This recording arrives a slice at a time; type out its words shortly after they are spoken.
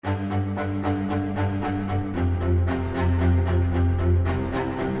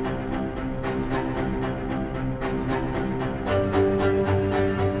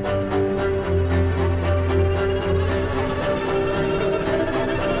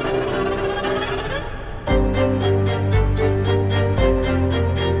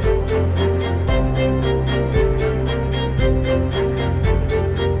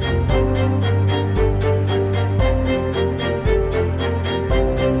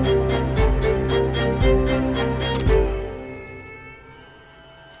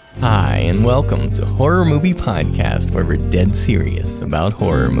and welcome to Horror Movie Podcast, where we're dead serious about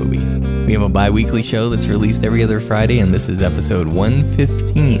horror movies. We have a bi-weekly show that's released every other Friday, and this is episode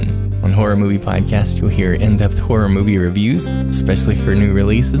 115. On Horror Movie Podcast, you'll hear in-depth horror movie reviews, especially for new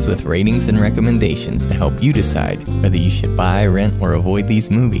releases, with ratings and recommendations to help you decide whether you should buy, rent, or avoid these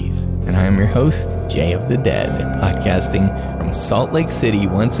movies. And I am your host, Jay of the Dead, podcasting from Salt Lake City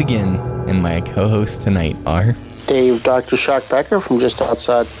once again, and my co-hosts tonight are... Dave, Dr. Shock Becker from just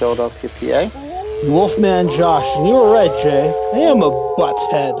outside Philadelphia, PA. Wolfman Josh, and you were right, Jay. I am a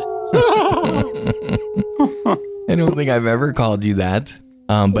butthead. I don't think I've ever called you that.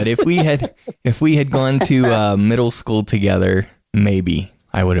 But if we had gone to middle school together, maybe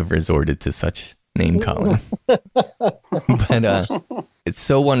I would have resorted to such name calling. But it's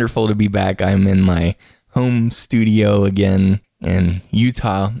so wonderful to be back. I'm in my home studio again in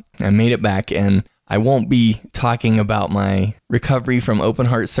Utah. I made it back, and I won't be talking about my recovery from open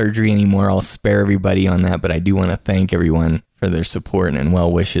heart surgery anymore. I'll spare everybody on that, but I do want to thank everyone for their support and well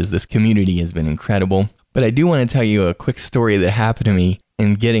wishes. This community has been incredible. But I do want to tell you a quick story that happened to me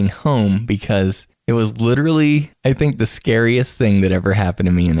in getting home, because it was literally, I think, the scariest thing that ever happened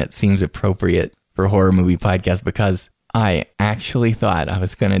to me, and it seems appropriate for a horror movie podcast because I actually thought I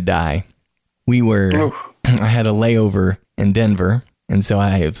was going to die. I had a layover in Denver, and so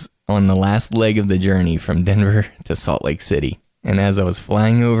I was on the last leg of the journey from Denver to Salt Lake City. And as I was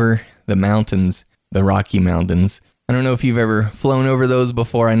flying over the mountains, the Rocky Mountains, I don't know if you've ever flown over those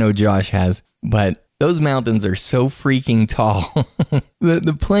before. I know Josh has, but those mountains are so freaking tall.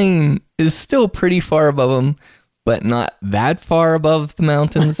 The plane is still pretty far above them, but not that far above the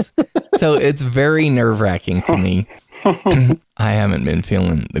mountains. So it's very nerve-wracking to me. I haven't been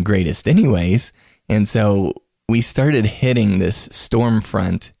feeling the greatest anyways. And so we started hitting this storm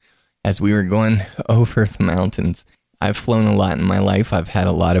front as we were going over the mountains. I've flown a lot in my life. I've had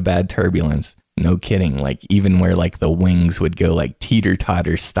a lot of bad turbulence. No kidding. Like even where like the wings would go like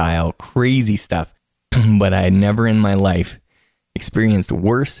teeter-totter style, crazy stuff. But I had never in my life experienced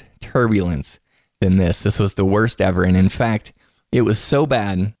worse turbulence than this. This was the worst ever. And in fact, it was so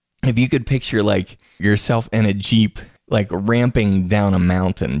bad. If you could picture like yourself in a Jeep, like ramping down a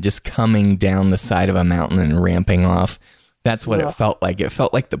mountain, just coming down the side of a mountain and ramping off. That's what it felt like. It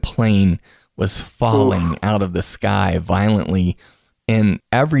felt like the plane was falling out of the sky violently, and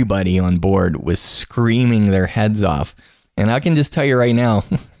everybody on board was screaming their heads off. And I can just tell you right now,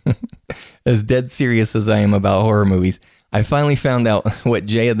 as dead serious as I am about horror movies, I finally found out what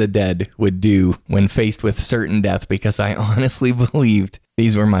Jay of the Dead would do when faced with certain death, because I honestly believed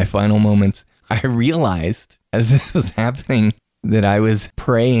these were my final moments. I realized as this was happening that I was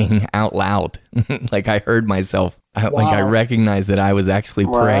praying out loud. Like I heard myself. Like I recognized that I was actually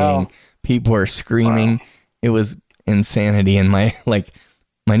praying. People are screaming. It was insanity. And my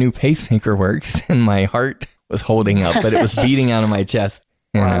new pacemaker works and my heart was holding up, but it was beating out of my chest.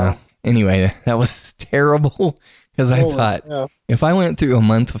 And anyway, that was terrible, because I thought if I went through a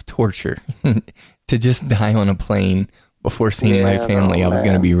month of torture to just die on a plane before seeing my family, I was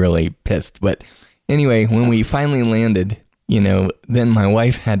going to be really pissed. But anyway, when we finally landed, then my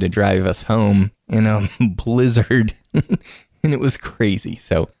wife had to drive us home in a blizzard, and it was crazy.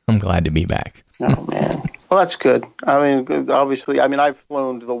 So I'm glad to be back. Oh, man. Well, that's good. I mean, obviously, I've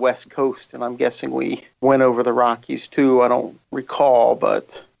flown to the West Coast, and I'm guessing we went over the Rockies, too. I don't recall, but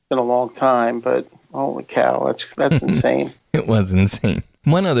it's been a long time. But holy cow, that's insane. It was insane.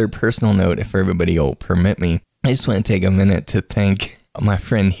 One other personal note, if everybody will permit me, I just want to take a minute to thank my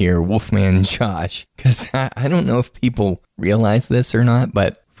friend here, Wolfman Josh, because I don't know if people realize this or not,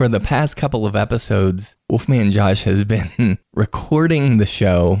 but for the past couple of episodes, Wolfman Josh has been recording the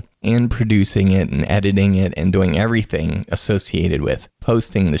show and producing it and editing it and doing everything associated with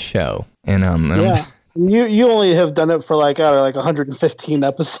posting the show. And you only have done it for like 115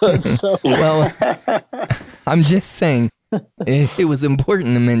 episodes. So. Well, I'm just saying it was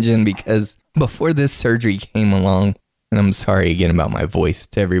important to mention, because before this surgery came along, and I'm sorry again about my voice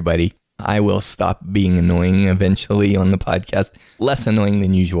to everybody, I will stop being annoying eventually on the podcast. Less annoying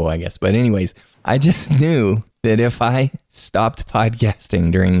than usual, I guess. But anyways, I just knew that if I stopped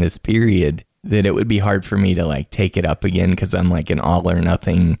podcasting during this period, that it would be hard for me to like take it up again, because I'm like an all or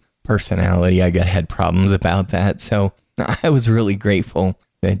nothing personality. I had problems about that. So I was really grateful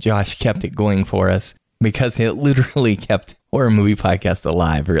that Josh kept it going for us, because it literally kept Horror Movie Podcast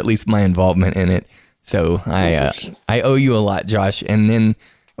alive, or at least my involvement in it. So I owe you a lot, Josh. And then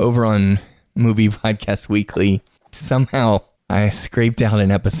over on Movie Podcast Weekly, somehow I scraped out an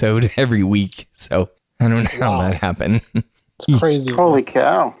episode every week. So I don't know how that happened. It's crazy. Holy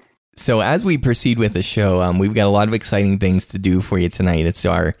cow. So as we proceed with the show, we've got a lot of exciting things to do for you tonight. It's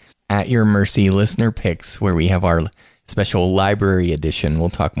our At Your Mercy listener picks, where we have our special library edition. We'll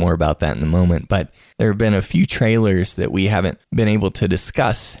talk more about that in a moment, but there have been a few trailers that we haven't been able to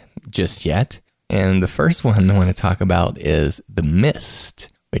discuss just yet. And the first one I want to talk about is The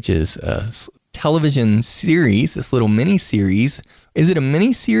Mist, which is a television series, this little mini series. Is it a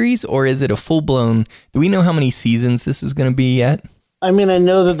mini series or is it a full-blown? Do we know how many seasons this is going to be yet? I mean, I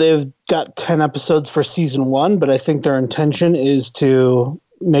know that they've got 10 episodes for season 1, but I think their intention is to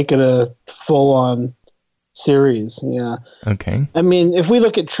make it a full-on series. Yeah. Okay. I mean, if we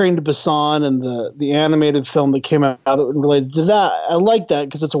look at Train to Busan and the animated film that came out that related to that, I like that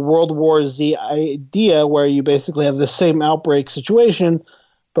because it's a World War Z idea where you basically have the same outbreak situation,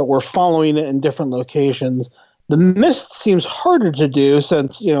 but we're following it in different locations. The Mist seems harder to do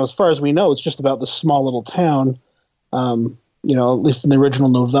since, as far as we know, it's just about this small little town, at least in the original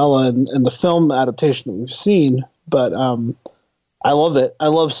novella and the film adaptation that we've seen. But I love it. I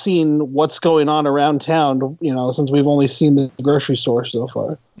love seeing what's going on around town, since we've only seen the grocery store so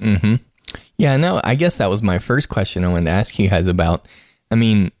far. Mm-hmm. Yeah, no, I guess that was my first question I wanted to ask you guys about. I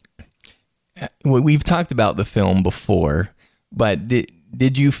mean, we've talked about the film before, but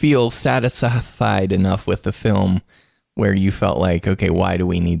did you feel satisfied enough with the film where you felt like, okay, why do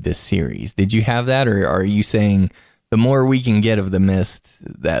we need this series? Did you have that, or are you saying the more we can get of The Mist,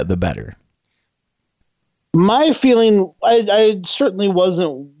 the better? My feeling, I certainly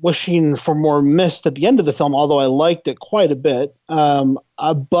wasn't wishing for more Mist at the end of the film, although I liked it quite a bit.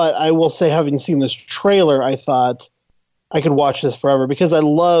 But I will say, having seen this trailer, I thought I could watch this forever because I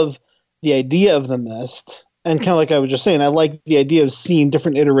love the idea of The Mist. And kind of like I was just saying, I like the idea of seeing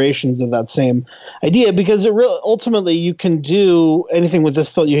different iterations of that same idea because ultimately you can do anything with this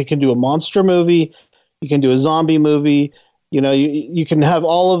film. You can do a monster movie, you can do a zombie movie. You can have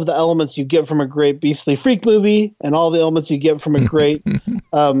all of the elements you get from a great Beastly Freak movie and all the elements you get from a great,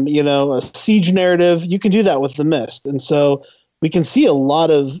 a siege narrative. You can do that with The Mist. And so we can see a lot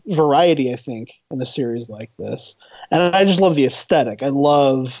of variety, I think, in a series like this. And I just love the aesthetic. I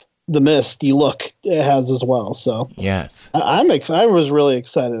love the misty look it has as well. So yes, I was really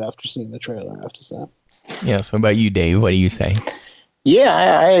excited after seeing the trailer, I have to say. Yeah. So about you, Dave, what do you say?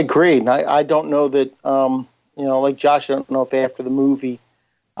 Yeah, I agree. And I don't know that, like Josh, I don't know if after the movie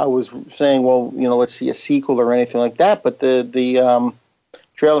I was saying, well, let's see a sequel or anything like that. But the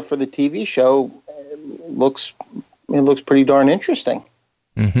trailer for the TV show looks pretty darn interesting.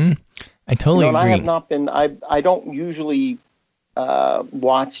 Mm-hmm. I totally agree. I have not been. I don't usually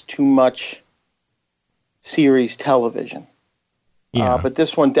watch too much series television. Yeah. But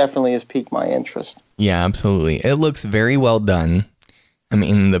this one definitely has piqued my interest. Yeah, absolutely. It looks very well done. I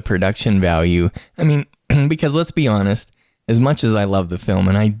mean, the production value. I mean, because let's be honest, as much as I love the film,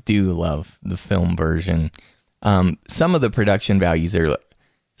 and I do love the film version, some of the production values are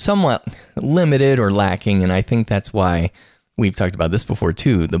somewhat limited or lacking, and I think that's why we've talked about this before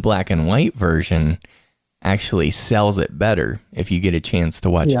too. The black and white version actually sells it better if you get a chance to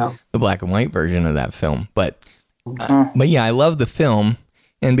watch the black and white version of that film. But yeah, I love the film,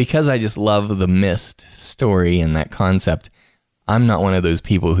 and because I just love the Mist story and that concept, I'm not one of those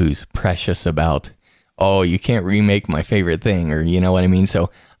people who's precious about, oh, you can't remake my favorite thing, or you know what I mean? So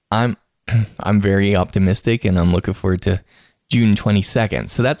I'm very optimistic, and I'm looking forward to June 22nd.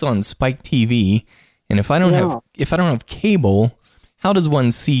 So that's on Spike TV. And if I don't have cable, how does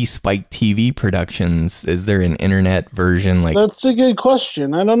one see Spike TV productions? Is there an internet version? That's a good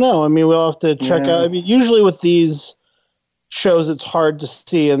question. I don't know. I mean, we'll have to check out. I mean, usually with these shows, it's hard to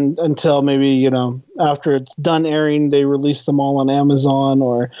see until maybe, after it's done airing, they release them all on Amazon,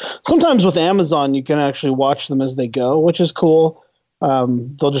 or sometimes with Amazon, you can actually watch them as they go, which is cool.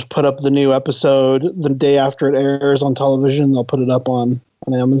 They'll just put up the new episode the day after it airs on television. They'll put it up on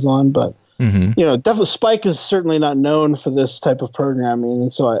Amazon, but definitely Spike is certainly not known for this type of programming.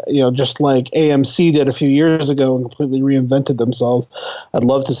 And so, just like AMC did a few years ago and completely reinvented themselves, I'd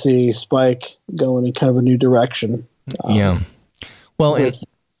love to see Spike go in kind of a new direction. Well,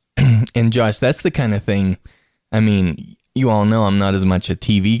 and Josh, that's the kind of thing, I mean, you all know I'm not as much a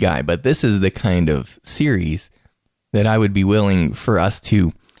TV guy, but this is the kind of series that I would be willing for us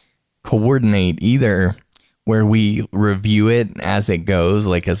to coordinate, either where we review it as it goes,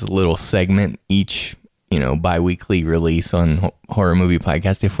 like as a little segment each, bi-weekly release on Horror Movie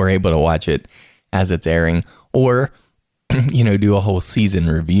Podcast, if we're able to watch it as it's airing, or, do a whole season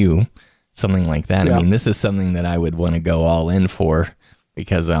review, something like that. Yeah. I mean, this is something that I would want to go all in for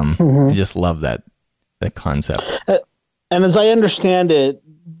because I just love that concept. And as I understand it,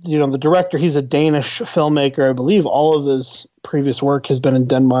 the director, he's a Danish filmmaker. I believe all of his previous work has been in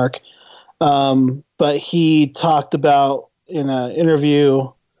Denmark. But he talked about in an interview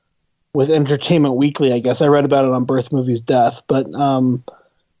with Entertainment Weekly, I guess. I read about it on Birth Movies Death, but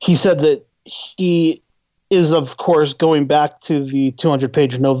he said that he is, of course, going back to the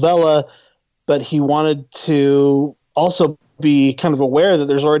 200-page novella, but he wanted to also be kind of aware that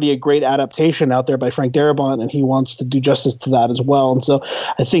there's already a great adaptation out there by Frank Darabont, and he wants to do justice to that as well. And so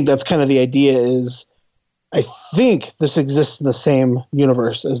I think that's kind of the idea is, I think this exists in the same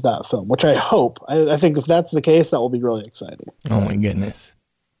universe as that film, which I hope. I think if that's the case, that will be really exciting. Oh my goodness.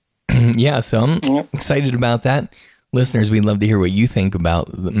 Yeah, so I'm excited about that. Listeners, we'd love to hear what you think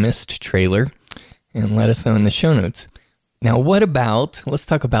about the Mist trailer, and let us know in the show notes. Now, let's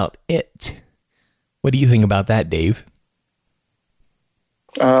talk about It. What do you think about that, Dave?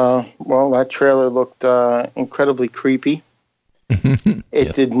 Well, that trailer looked incredibly creepy.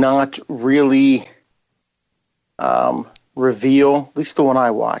 It did not really reveal, at least the one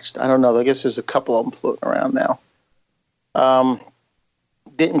I watched. I don't know. I guess there's a couple of them floating around now.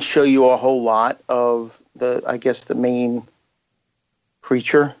 Didn't show you a whole lot of the main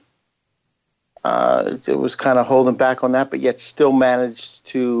creature. It was kind of holding back on that, but yet still managed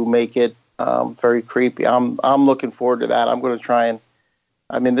to make it very creepy. I'm looking forward to that. I'm going to try and.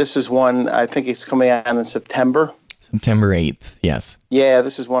 I mean, this is one. I think it's coming out in September. September 8th. Yes. Yeah,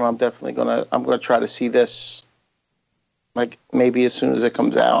 this is one I'm definitely gonna. I'm going to try to see this. Like maybe as soon as it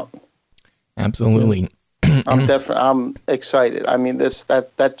comes out. Absolutely. I'm excited. I mean,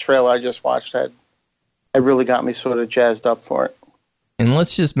 that trailer I just watched it really got me sort of jazzed up for it. And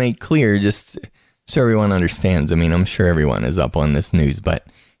let's just make clear, just so everyone understands. I mean, I'm sure everyone is up on this news, but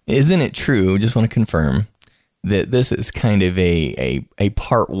isn't it true? Just want to confirm that this is kind of a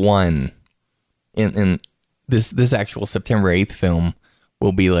part one in this actual September 8th film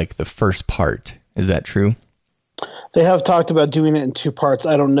will be like the first part. Is that true? They have talked about doing it in 2 parts.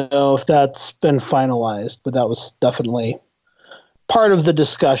 I don't know if that's been finalized, but that was definitely part of the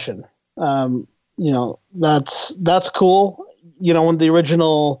discussion. That's cool. When the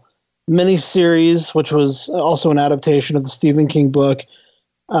original miniseries, which was also an adaptation of the Stephen King book,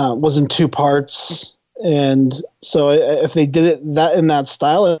 was in 2 parts. And so if they did it in that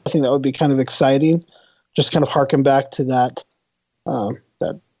style, I think that would be kind of exciting. Just kind of harken back to that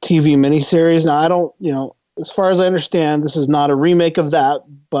TV miniseries. Now, I don't, as far as I understand, this is not a remake of that,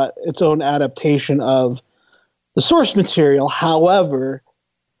 but its own adaptation of the source material. However,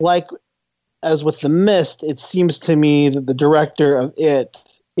 like as with The Mist, it seems to me that the director of it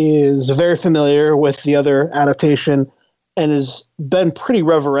is very familiar with the other adaptation and has been pretty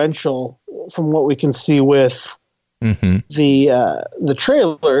reverential from what we can see with the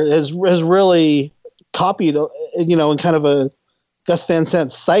trailer. Has really copied, in kind of a Gus Van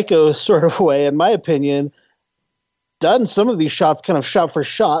Sant Psycho sort of way, in my opinion, done some of these shots kind of shot for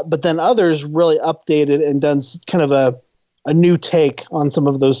shot, but then others really updated and done kind of a new take on some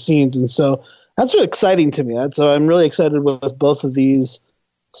of those scenes. And so that's really exciting to me. So I'm really excited with both of these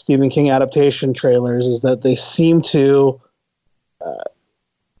Stephen King adaptation trailers, is that they seem to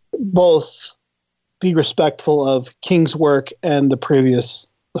both be respectful of King's work and the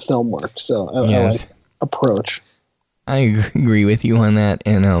film work. So I like approach. I agree with you on that.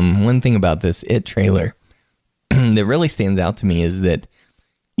 And one thing about this It trailer that really stands out to me is that,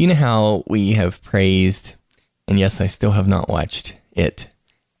 how we have praised, and yes, I still have not watched It.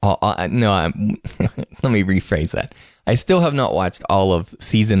 Let me rephrase that. I still have not watched all of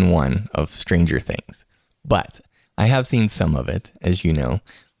season 1 of Stranger Things, but I have seen some of it, as you know.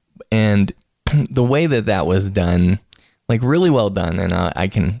 And the way that was done, like really well done, and I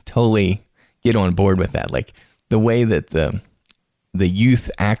can totally get on board with that. Like the way that the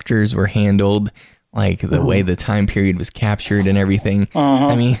youth actors were handled, like the way the time period was captured and everything.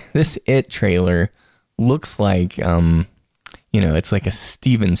 I mean, this It trailer looks like, it's like a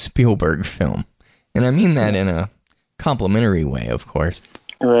Steven Spielberg film. And I mean that in a complimentary way, of course.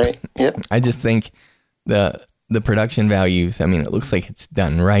 Right. Yep. I just think the production values, I mean, it looks like it's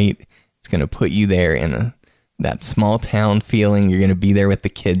done right. It's going to put you there in that small town feeling. You're going to be there with the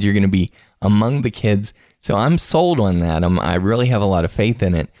kids. You're going to be among the kids. So I'm sold on that. I really have a lot of faith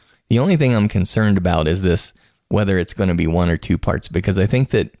in it. The only thing I'm concerned about is this, whether it's going to be 1 or 2 parts, because I think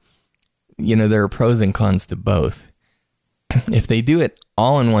that, there are pros and cons to both. If they do it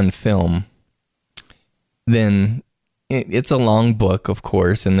all in one film, then it's a long book, of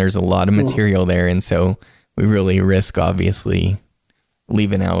course, and there's a lot of material there. And so we really risk, obviously,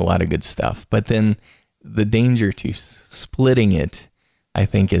 leaving out a lot of good stuff. But then the danger to splitting it, I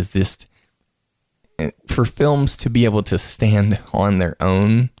think, is just for films to be able to stand on their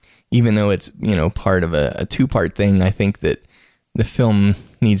own, even though it's, part of a 2-part thing. I think that the film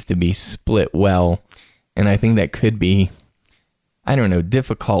needs to be split well. And I think that could be I don't know,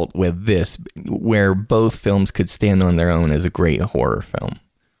 difficult with this, where both films could stand on their own as a great horror film.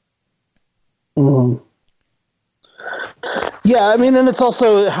 Mm-hmm. Yeah, I mean, and it's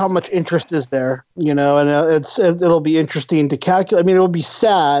also how much interest is there, and it'll be interesting to calculate. I mean, it would be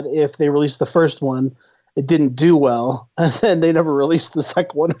sad if they released the first one, it didn't do well, and then they never released the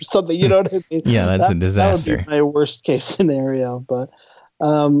second one or something. You know what I mean? Yeah, that's a disaster. That would be my worst case scenario. But I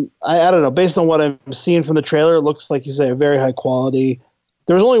don't know. Based on what I'm seeing from the trailer, it looks like you say a very high quality.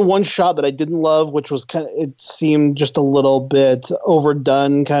 There was only one shot that I didn't love, which was it seemed just a little bit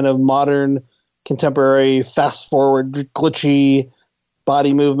overdone, kind of modern, contemporary, fast forward, glitchy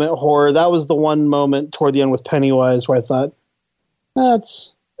body movement horror. That was the one moment toward the end with Pennywise where I thought,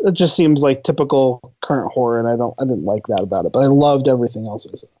 it just seems like typical current horror, and I didn't like that about it. But I loved everything else.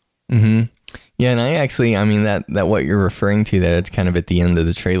 Mm-hmm. Yeah, and I mean that what you're referring to there, it's kind of at the end of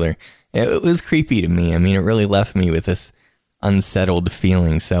the trailer. It was creepy to me. I mean, it really left me with this unsettled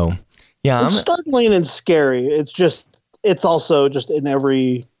feeling. So yeah, it's startling and scary. It's also just in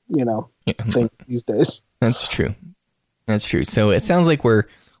every thing these days. That's true. So it sounds like we're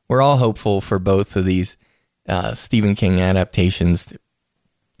all hopeful for both of these Stephen King adaptations to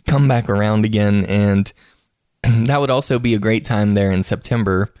come back around again, and that would also be a great time there in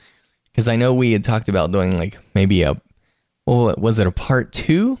September, because I know we had talked about doing like maybe was it a part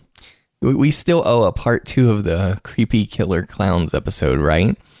 2? We still owe a part 2 of the Creepy Killer Clowns episode,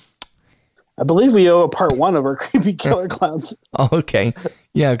 right? I believe we owe a part 1 of our Creepy Killer Clowns. Oh, okay.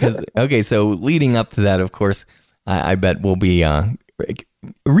 Yeah, so leading up to that, of course, I bet we'll be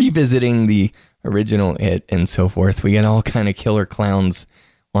revisiting the original It and so forth. We got all kind of killer clowns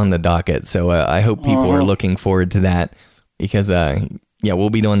on the docket, so I hope people are looking forward to that, because we'll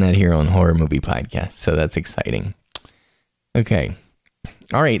be doing that here on Horror Movie Podcast, so that's exciting. Okay.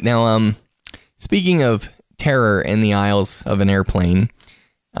 All right, now, speaking of terror in the aisles of an airplane,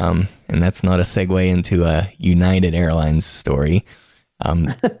 and that's not a segue into a United Airlines story.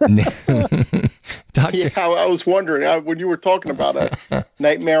 Yeah, I was wondering when you were talking about a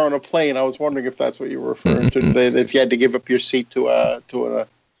nightmare on a plane. I was wondering if that's what you were referring to. If you had to give up your seat to a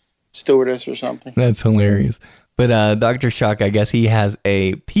stewardess or something. That's hilarious. But Dr. Shock, I guess he has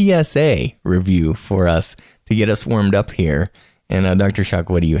a PSA review for us to get us warmed up here. And Dr. Shock,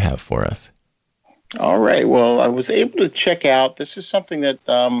 what do you have for us? All right. Well, I was able to check out. This is something that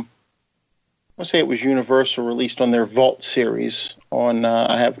I want to say it was Universal released on their Vault series.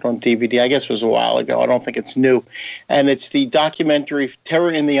 I have it on DVD. I guess it was a while ago. I don't think it's new. And it's the documentary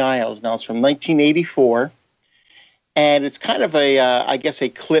Terror in the Aisles. Now, it's from 1984. And it's kind of a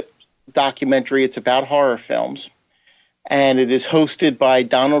clip documentary. It's about horror films. And it is hosted by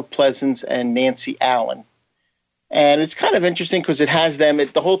Donald Pleasence and Nancy Allen. And it's kind of interesting because it has them.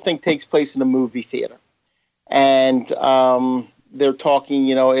 The whole thing takes place in a movie theater. And they're talking,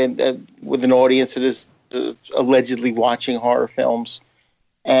 with an audience that is allegedly watching horror films.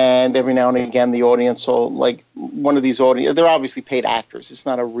 And every now and again, the audience will, like one of these audience, they're obviously paid actors. It's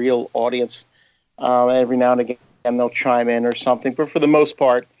not a real audience. Every now and again, they'll chime in or something. But for the most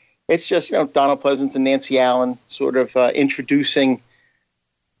part, it's just, Donald Pleasence and Nancy Allen sort of introducing,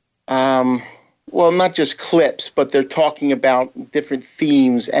 not just clips, but they're talking about different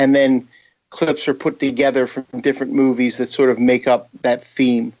themes, and then clips are put together from different movies that sort of make up that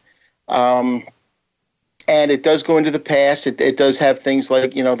theme. And it does go into the past. It does have things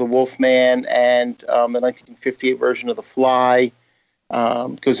like, the Wolfman and the 1958 version of The Fly.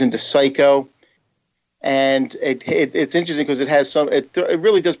 Goes into Psycho. And it's interesting because it has it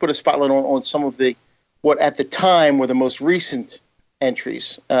really does put a spotlight on some of what at the time were the most recent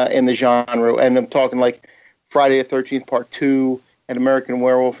entries in the genre. And I'm talking like Friday the 13th Part 2 and American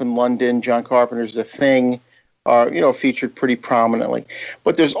Werewolf in London, John Carpenter's The Thing are, featured pretty prominently.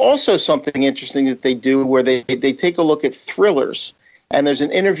 But there's also something interesting that they do where they take a look at thrillers. And there's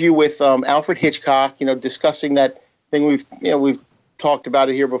an interview with Alfred Hitchcock, discussing that thing we've talked about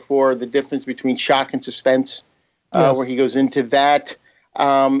it here before, the difference between shock and suspense, yes. Where he goes into that.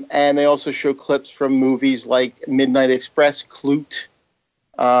 And they also show clips from movies like Midnight Express, Klute,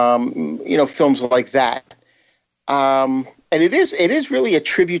 films like that. And it is really a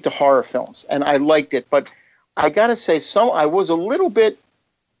tribute to horror films, and I liked it. But I got to say, some of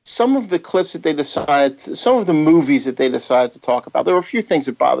the clips that they decided, some of the movies that they decided to talk about, there were a few things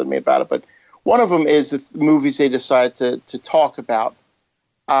that bothered me about it, but one of them is the movies they decided to talk about.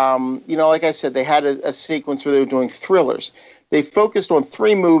 Like I said, they had a sequence where they were doing thrillers. They focused on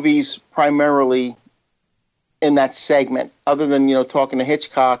 3 movies primarily in that segment. Other than, talking to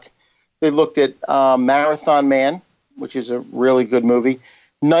Hitchcock, they looked at Marathon Man, which is a really good movie.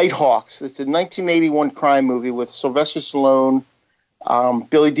 Nighthawks. It's a 1981 crime movie with Sylvester Stallone,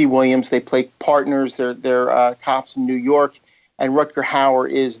 Billy D. Williams. They play partners. They're cops in New York, and Rutger Hauer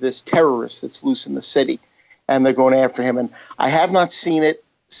is this terrorist that's loose in the city, and they're going after him. And I have not seen it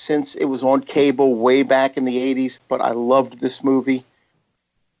since it was on cable way back in the 80s, but I loved this movie.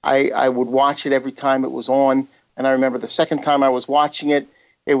 I would watch it every time it was on, and I remember the second time I was watching it,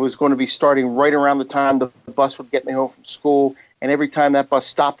 it was going to be starting right around the time the bus would get me home from school, and every time that bus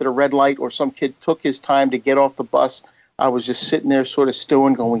stopped at a red light or some kid took his time to get off the bus, I was just sitting there sort of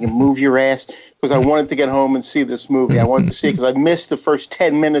stewing, going, move your ass, because I wanted to get home and see this movie. I wanted to see it because I missed the first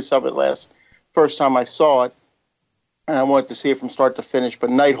 10 minutes of it first time I saw it, and I wanted to see it from start to finish.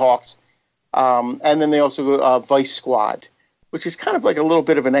 But Nighthawks, and then they also go Vice Squad, which is kind of like a little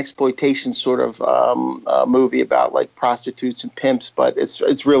bit of an exploitation sort of movie about like prostitutes and pimps, but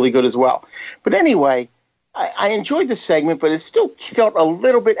it's really good as well. But anyway, I enjoyed the segment, but it still felt a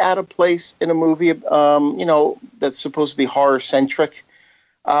little bit out of place in a movie, that's supposed to be horror-centric.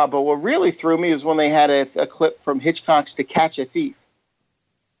 But what really threw me is when they had a clip from Hitchcock's To Catch a Thief.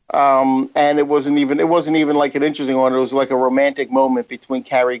 And it wasn't even like an interesting one. It was like a romantic moment between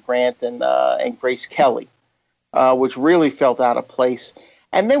Cary Grant and Grace Kelly, which really felt out of place.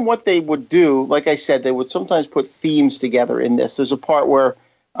 And then what they would do, like I said, they would sometimes put themes together in this. There's a part where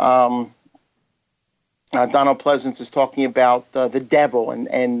Donald Pleasence is talking about the devil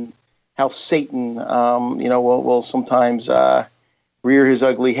and how Satan, will sometimes rear his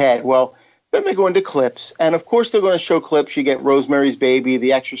ugly head. Well, then they go into clips, and of course they're going to show clips. You get Rosemary's Baby,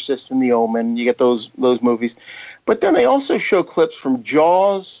 The Exorcist, and The Omen. You get those movies, but then they also show clips from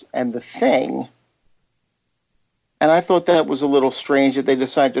Jaws and The Thing. And I thought that was a little strange that they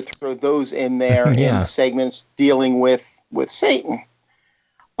decided to throw those in there in segments dealing with Satan.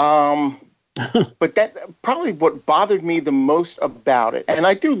 But that probably what bothered me the most about it. And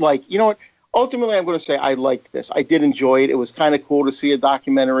I do like, you know what? Ultimately, I'm going to say I liked this. I did enjoy it. It was kind of cool to see a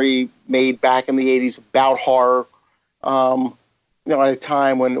documentary made back in the 80s about horror, at a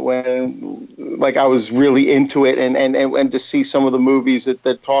time when like I was really into it, and to see some of the movies that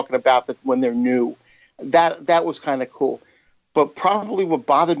they're talking about that when they're new. That was kind of cool. But probably what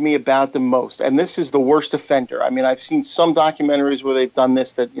bothered me about it the most, and this is the worst offender. I mean, I've seen some documentaries where they've done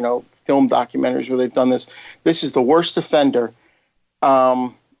this, film documentaries where they've done this. This is the worst offender,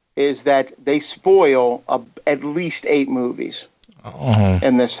 is that they spoil at least 8 movies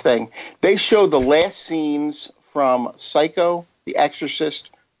in this thing. They show the last scenes from Psycho, The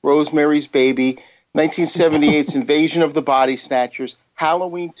Exorcist, Rosemary's Baby, 1978's Invasion of the Body Snatchers,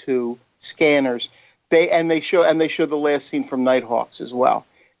 Halloween 2, Scanners. They show the last scene from Nighthawks as well.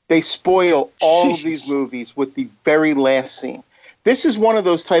 They spoil all of these movies with the very last scene. This is one of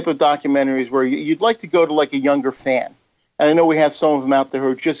those type of documentaries where you'd like to go to like a younger fan. And I know we have some of them out there who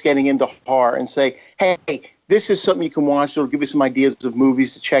are just getting into horror and say, hey, this is something you can watch. It'll give you some ideas of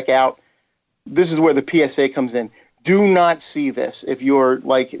movies to check out. This is where the PSA comes in. Do not see this if you're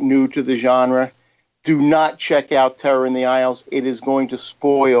like new to the genre. Do not check out Terror in the Aisles. It is going to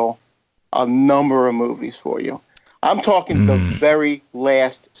spoil a number of movies for you. I'm talking the very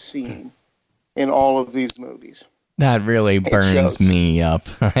last scene in all of these movies. That really burns me up.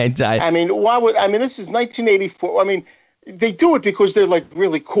 This is 1984. I mean, they do it because they're like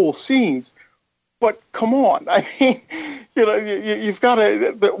really cool scenes. But come on. I mean, you've got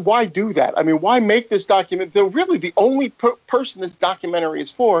to, why do that? I mean, why make this document? Really, the only person this documentary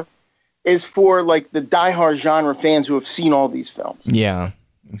is for like the diehard genre fans who have seen all these films. Yeah,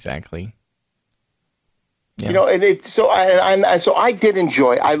 exactly. Yeah. So I did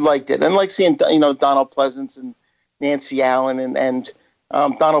enjoy it. I liked it. And like seeing, Donald Pleasence and Nancy Allen and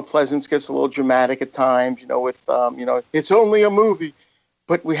Donald Pleasence gets a little dramatic at times, with, it's only a movie,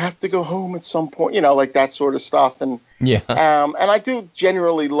 but we have to go home at some point, like that sort of stuff. And, and I do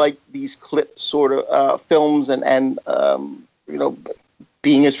generally like these clip sort of films and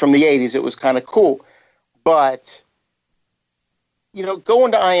being as from the 80s, it was kind of cool. But,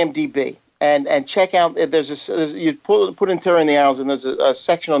 going to IMDb, and check out. You put in Terror in the Aisles, and there's a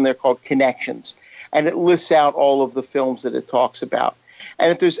section on there called Connections, and it lists out all of the films that it talks about.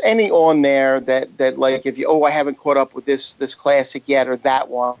 And if there's any on there that like if I haven't caught up with this classic yet or that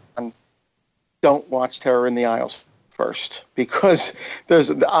one, don't watch Terror in the Aisles first, because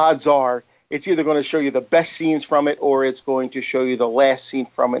the odds are it's either going to show you the best scenes from it or it's going to show you the last scene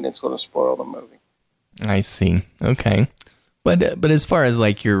from it, and it's going to spoil the movie. I see. Okay. But as far as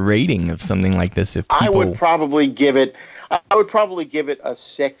like your rating of something like this, if people... I would probably give it a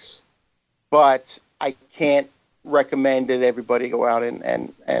 6, but I can't recommend that everybody go out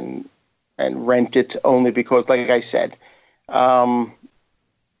and rent it, only because, like I said,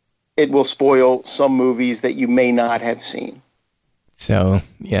 it will spoil some movies that you may not have seen. So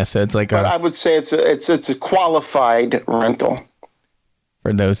yeah, so it's like But I would say it's a qualified rental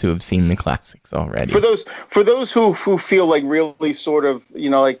for those who have seen the classics already. For those who feel like really sort of,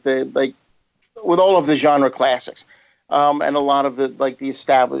 like with all of the genre classics, and a lot of the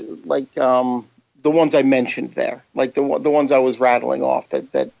established, the ones I mentioned there, like the ones I was rattling off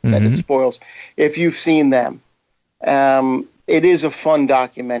that it spoils. If you've seen them, it is a fun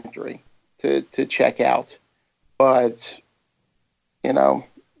documentary to check out. But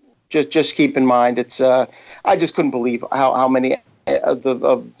just keep in mind, it's I just couldn't believe how many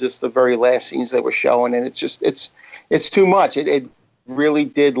of just the very last scenes they were showing, and it's too much. It really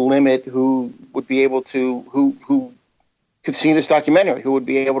did limit who would be able to who could see this documentary, who would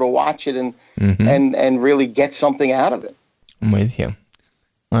be able to watch it and really get something out of it. I'm with you.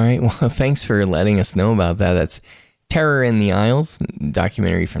 All right. Well, thanks for letting us know about that. That's Terror in the Aisles,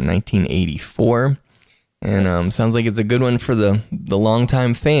 documentary from 1984. And sounds like it's a good one for the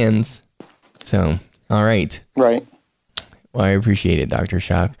longtime fans. So, all right. Right. Well, I appreciate it, Dr.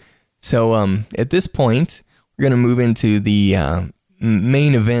 Shock. So at this point, we're going to move into the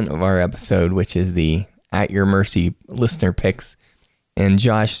main event of our episode, which is the At Your Mercy listener picks. And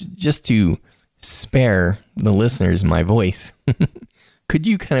Josh, just to spare the listeners my voice, could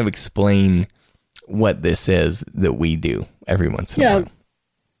you kind of explain what this is that we do every once in a while?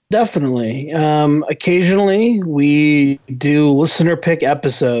 Definitely. Occasionally we do listener pick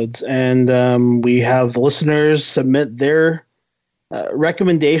episodes, and we have the listeners submit their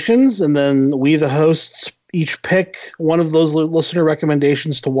recommendations, and then we, the hosts, each pick one of those listener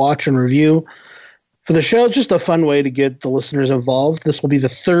recommendations to watch and review for the show. It's just a fun way to get the listeners involved. This will be the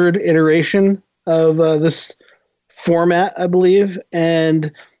third iteration of this format, I believe,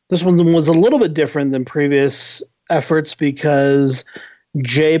 and this one was a little bit different than previous efforts because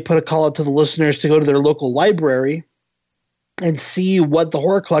Jay put a call out to the listeners to go to their local library and see what the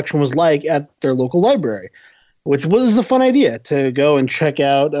horror collection was like at their local library, which was a fun idea, to go and check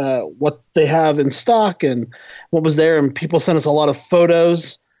out what they have in stock and what was there. And people sent us a lot of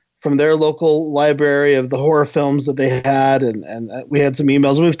photos from their local library of the horror films that they had. And we had some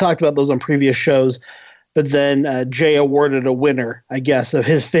emails. We've talked about those on previous shows. But then Jay awarded a winner, I guess, of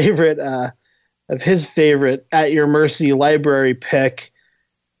his favorite At Your Mercy library pick,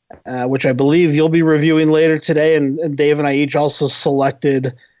 which I believe you'll be reviewing later today. And Dave and I each also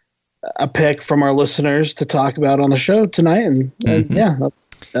selected a pick from our listeners to talk about on the show tonight. And yeah,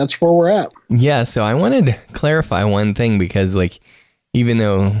 that's where we're at. Yeah. So I wanted to clarify one thing, because even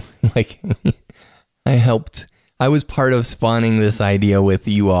though I was part of spawning this idea with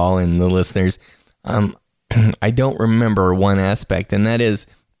you all and the listeners, I don't remember one aspect, and that is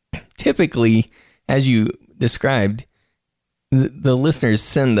typically, as you described, the listeners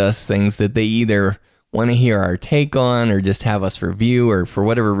send us things that they either want to hear our take on or just have us review, or for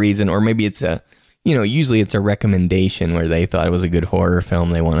whatever reason, or maybe it's usually it's a recommendation where they thought it was a good horror film.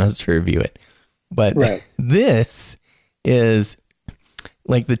 They want us to review it. But This is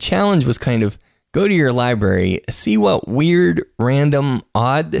the challenge was kind of go to your library, see what weird, random,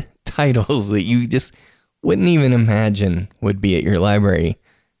 odd titles that you just wouldn't even imagine would be at your library,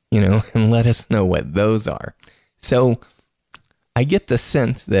 and let us know what those are. So I get the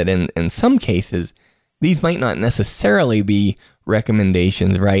sense that in some cases, these might not necessarily be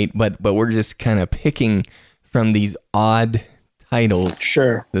recommendations, right? But we're just kind of picking from these odd titles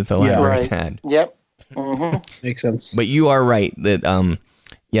that the libraries had. Yep. Mm-hmm. Makes sense. But you are right that,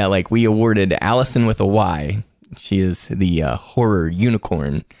 we awarded Allison with a Y. She is the horror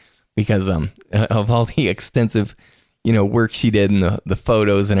unicorn because of all the extensive, work she did and the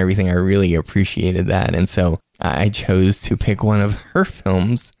photos and everything. I really appreciated that. And so I chose to pick one of her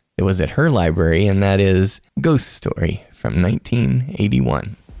films that was at her library, and that is Ghost Story from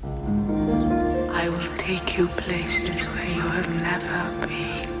 1981. I will take you places where you have never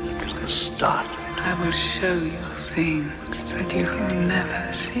been. It's the start. I will show you things that you will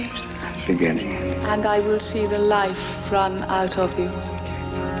never see. Beginning. And I will see the life run out of you.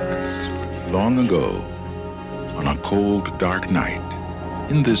 Long ago, on a cold, dark night,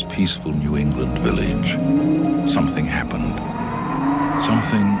 in this peaceful New England village, something happened.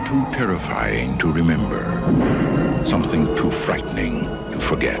 Something too terrifying to remember. Something too frightening to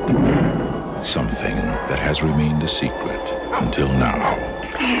forget. Something that has remained a secret until now.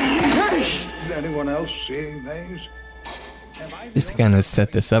 Is anyone else seeing things? Just to kind of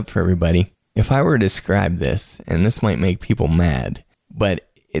set this up for everybody, if I were to describe this, and this might make people mad, but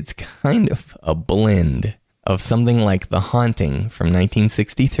it's kind of a blend of something like The Haunting from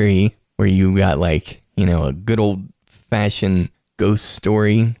 1963, where you got a good old-fashioned ghost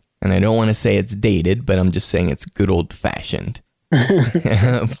story. And I don't want to say it's dated, but I'm just saying it's good old-fashioned.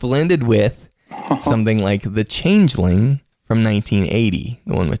 blended with something like The Changeling from 1980,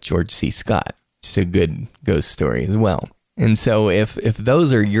 the one with George C. Scott. It's a good ghost story as well. And so if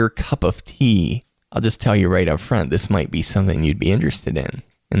those are your cup of tea, I'll just tell you right up front, this might be something you'd be interested in.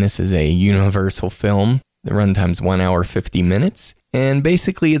 And this is a Universal film. The runtime's 1 hour, 50 minutes. And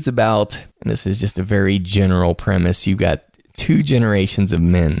basically it's about, and this is just a very general premise, you got 2 generations of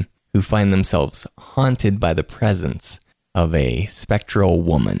men who find themselves haunted by the presence of a spectral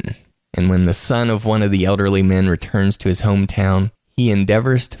woman. And when the son of one of the elderly men returns to his hometown, he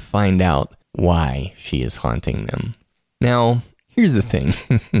endeavors to find out why she is haunting them. Now, here's the thing.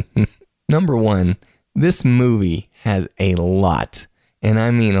 Number one, this movie has a lot, and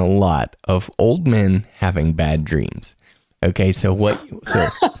I mean a lot, of old men having bad dreams. Okay, so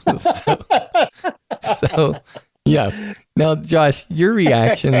yes. Now, Josh, your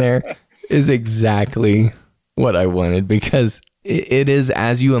reaction there is exactly what I wanted, because it is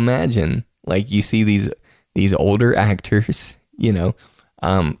as you imagine. Like, you see these older actors,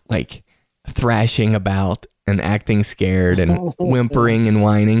 like thrashing about and acting scared and whimpering and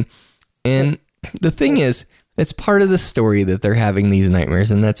whining. And the thing is, it's part of the story that they're having these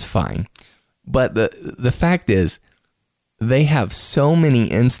nightmares, and that's fine. But the fact is, they have so many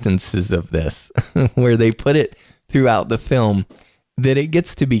instances of this where they put it throughout the film that it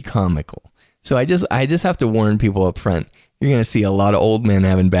gets to be comical. So I just have to warn people up front. You're going to see a lot of old men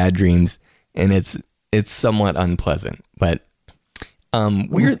having bad dreams, and it's somewhat unpleasant. But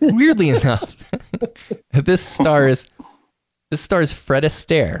weirdly enough, this stars Fred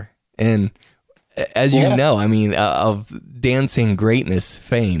Astaire, and as you know, I mean, of dancing greatness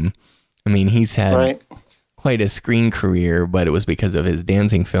fame. I mean, he's had quite a screen career, but it was because of his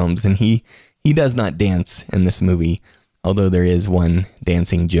dancing films, and he does not dance in this movie, although there is one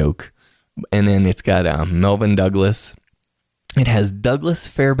dancing joke. And then it's got Melvin Douglas. It has Douglas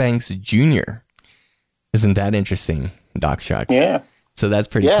Fairbanks Jr. Isn't that interesting, Doc Shock? Yeah. So that's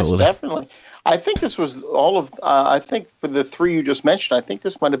pretty cool. Yes, definitely. I think this was all of, I think for the 3 you just mentioned, I think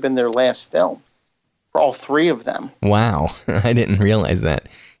this might have been their last film for all 3 of them. Wow. I didn't realize that.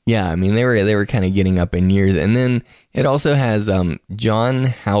 Yeah, I mean, they were kind of getting up in years. And then it also has John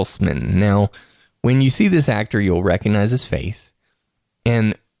Houseman. Now, when you see this actor, you'll recognize his face.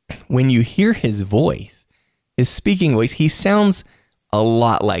 And when you hear his voice, his speaking voice, he sounds a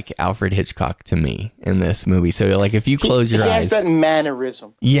lot like Alfred Hitchcock to me in this movie. So, like, if you close your eyes... He has that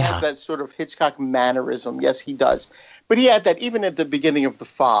mannerism. Yeah. He has that sort of Hitchcock mannerism. Yes, he does. But he had that even at the beginning of The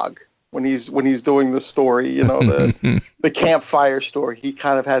Fog. When he's doing the story, the campfire story, he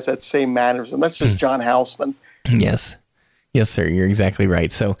kind of has that same mannerism. That's just John Houseman. Yes, sir, you're exactly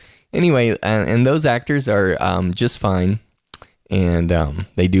right. So anyway, and those actors are just fine, and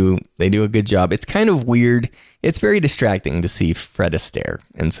they do a good job. It's kind of weird. It's very distracting to see Fred Astaire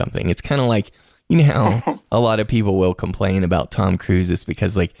in something. It's kind of like, how a lot of people will complain about Tom Cruise. It's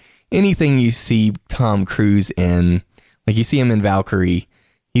because, like, anything you see Tom Cruise in, like you see him in Valkyrie.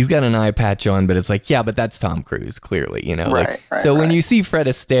 He's got an eye patch on, but it's like, yeah, but that's Tom Cruise, clearly, So when you see Fred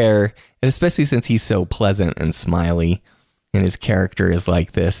Astaire, and especially since he's so pleasant and smiley, and his character is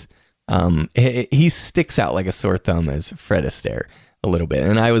like this, he sticks out like a sore thumb as Fred Astaire a little bit.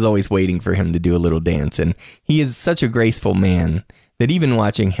 And I was always waiting for him to do a little dance. And he is such a graceful man that even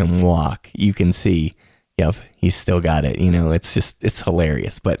watching him walk, you can see, yep, he's still got it. It's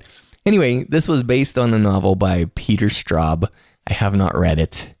hilarious. But anyway, this was based on a novel by Peter Straub. I have not read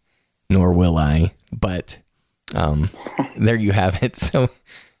it, nor will I, but there you have it. So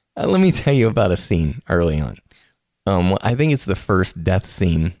let me tell you about a scene early on. I think it's the first death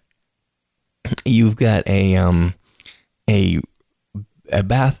scene. You've got a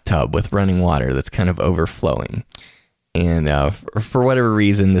bathtub with running water that's kind of overflowing. And for whatever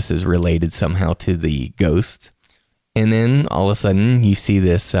reason, this is related somehow to the ghost. And then all of a sudden, you see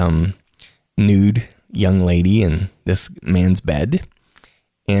this nude young lady in this man's bed.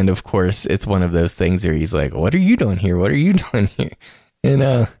 And of course, it's one of those things where he's like, what are you doing here? What are you doing here? And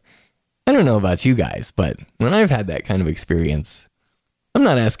I don't know about you guys, but when I've had that kind of experience, I'm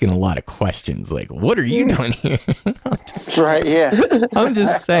not asking a lot of questions like, what are you doing here? I'm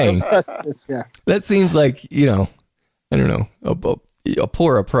just saying. That seems like, I don't know, a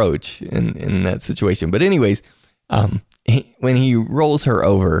poor approach in that situation. But anyways, when he rolls her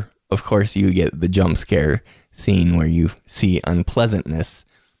over, of course, you get the jump scare scene where you see unpleasantness.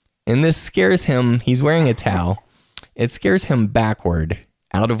 And this scares him. He's wearing a towel. It scares him backward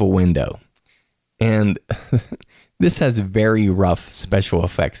out of a window. And this has very rough special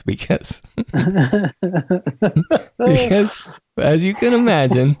effects because as you can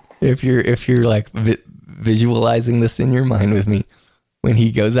imagine, if you're like visualizing this in your mind with me. When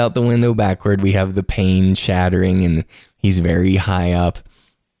he goes out the window backward, we have the pane shattering and he's very high up.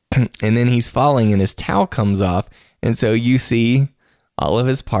 And then he's falling and his towel comes off. And so you see all of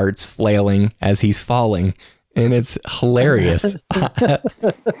his parts flailing as he's falling. And it's hilarious. I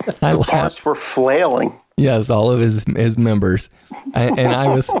laughed. Parts were flailing. Yes, all of his members. And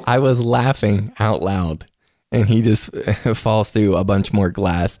I was laughing out loud. And he just falls through a bunch more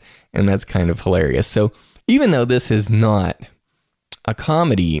glass. And that's kind of hilarious. So even though this is not a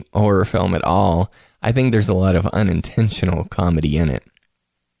comedy horror film at all, I think there's a lot of unintentional comedy in it.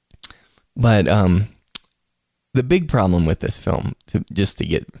 But the big problem with this film, just to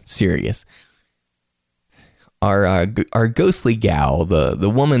get serious, our ghostly gal, the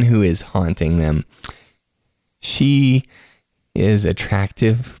woman who is haunting them, she is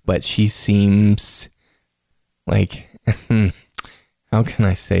attractive, but she seems like, how can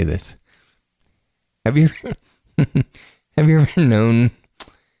I say this? Have you ever known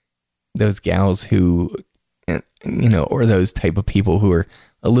those gals who, or those type of people who are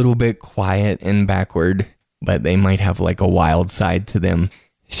a little bit quiet and backward, but they might have like a wild side to them?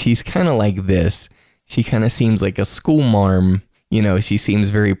 She's kind of like this. She kind of seems like a school marm. She seems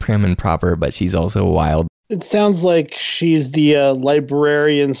very prim and proper, but she's also wild. It sounds like she's the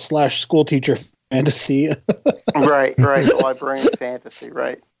librarian / school teacher fantasy. Right. The librarian fantasy,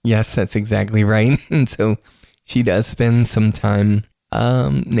 right. Yes, that's exactly right. And so she does spend some time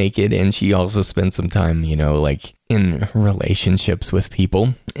naked, and she also spends some time, like in relationships with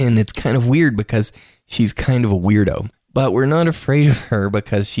people. And it's kind of weird because she's kind of a weirdo, but we're not afraid of her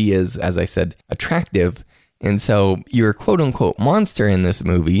because she is, as I said, attractive. And so your quote unquote monster in this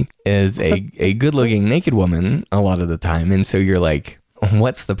movie is a good looking naked woman a lot of the time. And so you're like,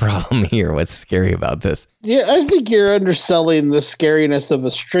 what's the problem here? What's scary about this? Yeah, I think you're underselling the scariness of a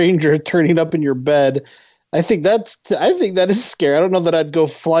stranger turning up in your bed. I think that is scary. I don't know that I'd go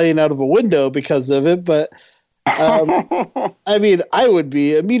flying out of a window because of it, but I mean, I would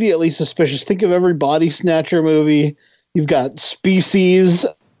be immediately suspicious. Think of every body snatcher movie. You've got Species.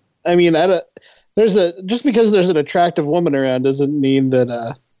 I mean, just because there's an attractive woman around doesn't mean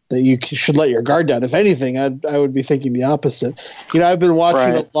that you should let your guard down. If anything, I would be thinking the opposite. I've been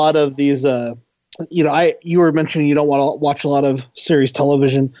watching a lot of these. You were mentioning you don't want to watch a lot of series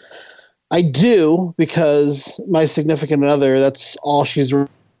television. I do, because my significant other, that's all she's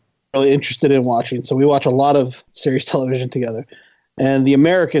really interested in watching. So we watch a lot of series television together. And The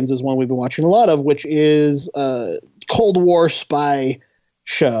Americans is one we've been watching a lot of, which is a Cold War spy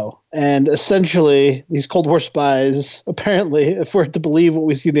show. And essentially, these Cold War spies, apparently, if we're to believe what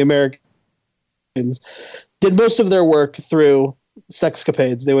we see in The Americans, did most of their work through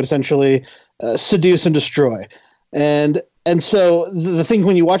sexcapades. They would essentially seduce and destroy. And so the thing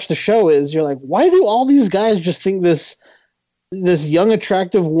when you watch the show is you're like, why do all these guys just think this young,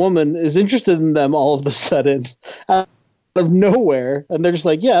 attractive woman is interested in them all of a sudden out of nowhere? And they're just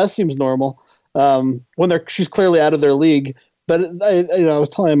like, yeah, that seems normal. When she's clearly out of their league. But I was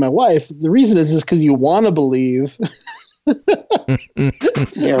telling my wife, the reason is because you want to believe.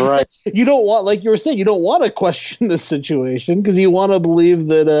 Yeah, right. You don't want, like you were saying, you don't want to question the situation because you want to believe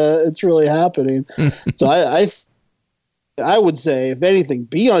that it's really happening. So I would say, if anything,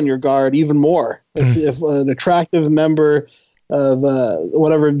 be on your guard even more. If an attractive member of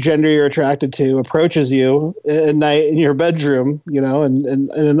whatever gender you're attracted to approaches you at night in your bedroom, in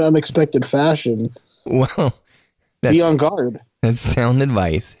an unexpected fashion, well, be on guard. That's sound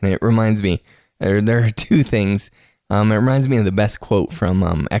advice. And it reminds me, there are two things. It reminds me of the best quote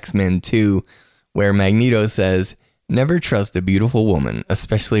from X-Men 2, where Magneto says, "Never trust a beautiful woman,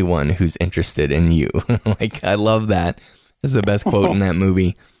 especially one who's interested in you." Like, I love that. That's the best quote in that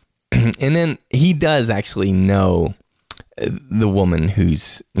movie. And then he does actually know the woman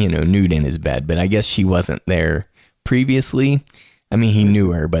who's, nude in his bed, but I guess she wasn't there previously. I mean, he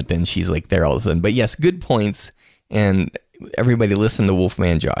knew her, but then she's like there all of a sudden. But yes, good points. And everybody listen to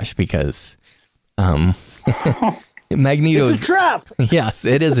Wolfman Josh, because Magneto's it's a trap. Yes,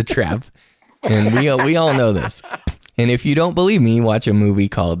 it is a trap. And we all know this. And if you don't believe me, watch a movie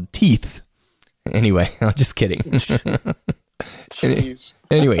called Teeth. Anyway, I'm just kidding. Jeez.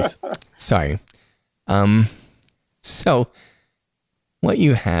 Anyways, sorry. So what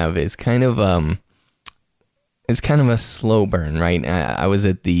you have is kind of a slow burn, right? I was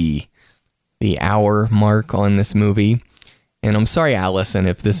at the hour mark on this movie, and I'm sorry, Allison,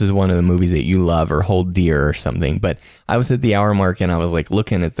 if this is one of the movies that you love or hold dear or something, but I was at the hour mark and I was like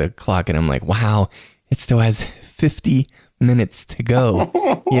looking at the clock and I'm like, wow, it still has 50 minutes to go,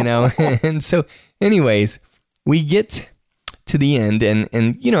 And so anyways, we get to the end and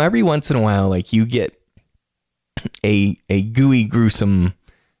every once in a while, like, you get a gooey, gruesome,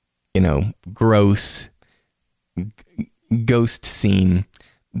 gross ghost scene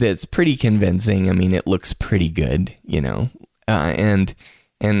that's pretty convincing. I mean, it looks pretty good, and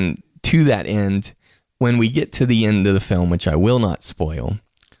to that end, when we get to the end of the film, which I will not spoil,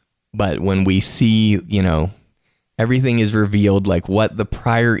 but when we see, everything is revealed, like what the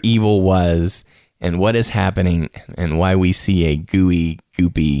prior evil was and what is happening and why we see a gooey,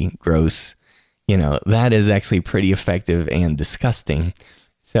 goopy, gross, that is actually pretty effective and disgusting.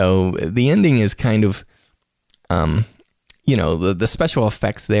 So the ending is kind of, the special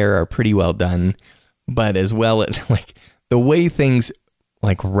effects there are pretty well done, but as well, like the way things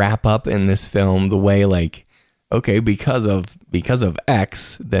like wrap up in this film, the way like, okay, because of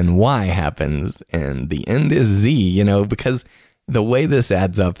X, then Y happens, and the end is Z, because the way this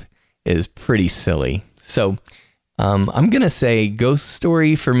adds up is pretty silly. So I'm going to say Ghost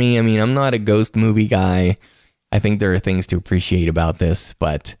Story for me. I mean, I'm not a ghost movie guy. I think there are things to appreciate about this,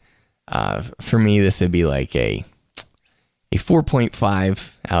 but for me, this would be like a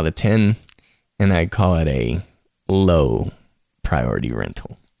 4.5 out of 10, and I'd call it a low priority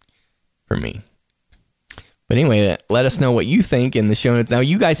rental for me. But anyway, let us know what you think in the show notes. Now,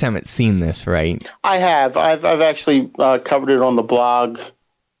 you guys haven't seen this, right? I have. I've actually covered it on the blog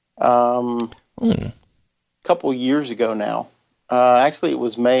a couple years ago now. Actually, it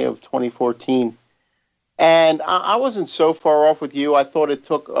was May of 2014. And I wasn't so far off with you. I thought it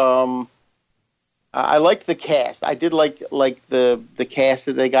took... I liked the cast. I did like the cast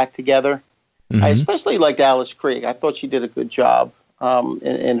that they got together. Mm-hmm. I especially liked Alice Krige. I thought she did a good job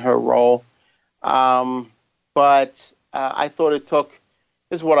in her role. But I thought it took,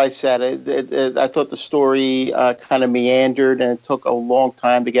 this is what I said, I thought the story kind of meandered, and it took a long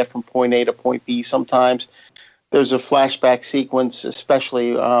time to get from point A to point B sometimes. There's a flashback sequence,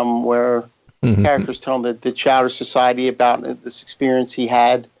 especially where characters telling the Chowder Society about this experience he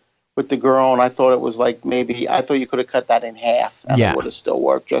had with the girl, and I thought it was like I thought you could have cut that in half, and it would have still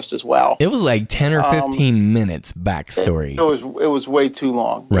worked just as well. It was like 10 or 15 minutes backstory. It was way too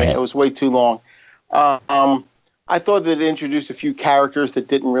long. Right. Yeah, it was way too long. I thought that it introduced a few characters that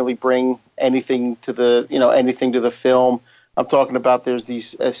didn't really bring anything to the film. I'm talking about there's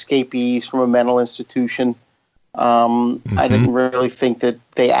these escapees from a mental institution. I didn't really think that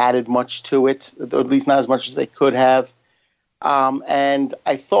they added much to it, or at least not as much as they could have. And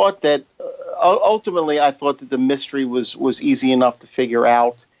I thought that ultimately, that the mystery was easy enough to figure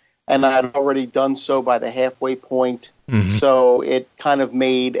out, and I had already done so by the halfway point. Mm-hmm. So it kind of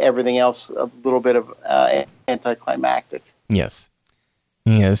made everything else a little bit of anticlimactic. Yes.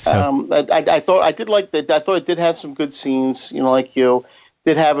 Yes. I thought I did like that. I thought it did have some good scenes.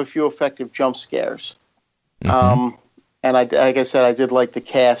 Did have a few effective jump scares. Mm-hmm. And like I said, I did like the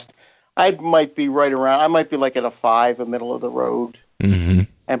cast. I might be like at a 5, a middle of the road, and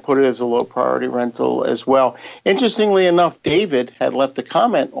put it as a low priority rental as well. Interestingly enough, David had left a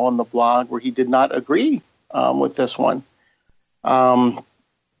comment on the blog where he did not agree with this one. And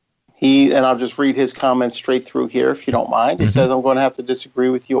I'll just read his comments straight through here, if you don't mind. He says, I'm going to have to disagree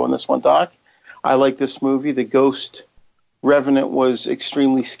with you on this one, Doc. I like this movie. The Ghost Revenant was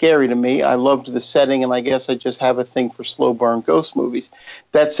extremely scary to me. I loved the setting, and I guess I just have a thing for slow burn ghost movies.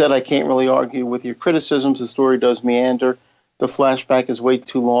 That said, I can't really argue with your criticisms. The story does meander. The flashback is way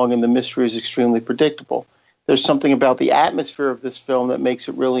too long, and the mystery is extremely predictable. There's something about the atmosphere of this film that makes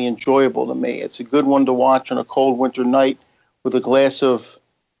it really enjoyable to me. It's a good one to watch on a cold winter night with a glass of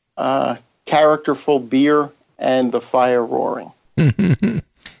characterful beer and the fire roaring.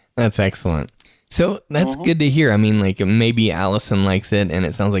 That's excellent. So that's good to hear. I mean, like maybe Allison likes it, and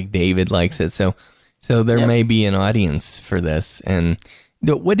it sounds like David likes it. So there may be an audience for this. And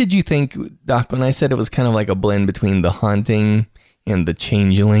what did you think, Doc, when I said it was kind of like a blend between The Haunting and The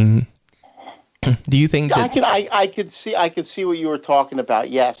Changeling? Do you think that I could see what you were talking about?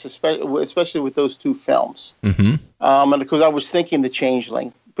 Yes, especially with those two films. And because I was thinking The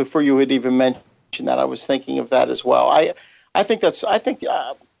Changeling before you had even mentioned that, I was thinking of that as well. I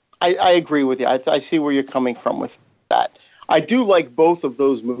agree with you. I see where you're coming from with that. I do like both of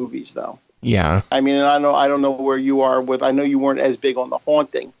those movies, though. Yeah. I mean, I don't know where you are with. I know you weren't as big on The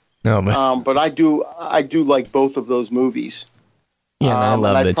Haunting. No, but I do like both of those movies. Yeah, and I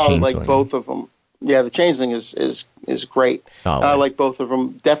love The Changeling. Like both of them. Yeah, The Changeling is great. Solid. And I like both of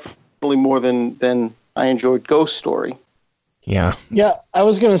them definitely more than I enjoyed Ghost Story. Yeah. Yeah, I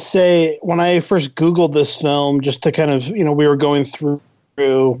was going to say, when I first Googled this film, just to kind of, we were going through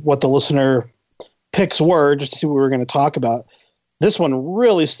what the listener picks were, just to see what we were going to talk about. This one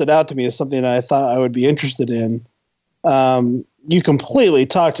really stood out to me as something that I thought I would be interested in. You completely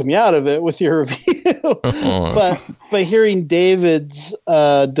talked me out of it with your review. but hearing David's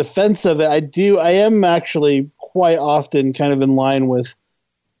defense of it, I am actually quite often kind of in line with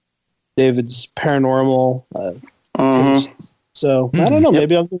David's paranormal tastes. So I don't know.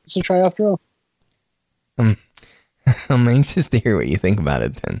 Maybe I'll give this a try after all. I'm anxious to hear what you think about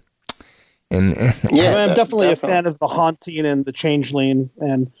it then. And I'm definitely a fan of The Haunting and The Changeling,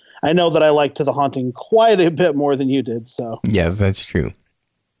 and I know that I liked The Haunting quite a bit more than you did. So yes, that's true.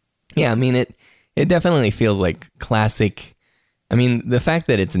 Yeah, I mean it definitely feels like classic. I mean, the fact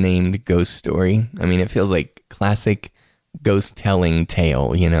that it's named Ghost Story, I mean, it feels like classic ghost telling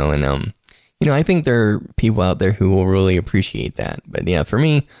tale, you know, and I think there are people out there who will really appreciate that. But yeah, for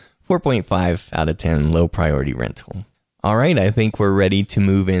me, 4.5 out of 10, low priority rental. All right, I think we're ready to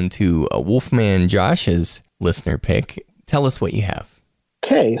move into Wolfman Josh's listener pick. Tell us what you have.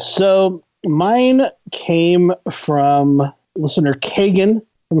 Okay, so mine came from listener Kagan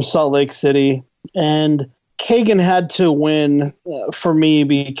from Salt Lake City, and Kagan had to win for me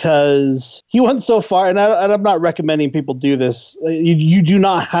because he went so far, and I'm not recommending people do this. You do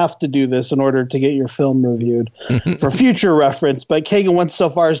not have to do this in order to get your film reviewed for future reference, but Kagan went so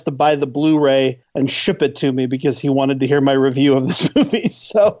far as to buy the Blu-ray and ship it to me because he wanted to hear my review of this movie.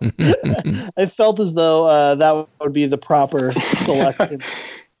 So I felt as though that would be the proper selection.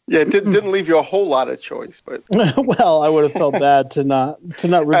 Yeah, it didn't leave you a whole lot of choice, but well, I would have felt bad to not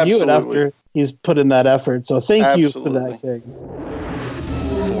review it after he's put in that effort. So thank you for that, King.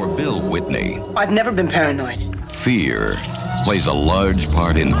 For Bill Whitney, I've never been paranoid. Fear plays a large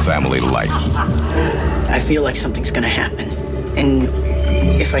part in family life. I feel like something's gonna happen, and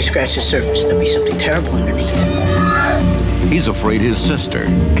if I scratch the surface, there'll be something terrible underneath. He's afraid his sister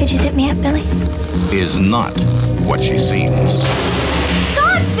Could you zip me up, Billy? is not what she seems.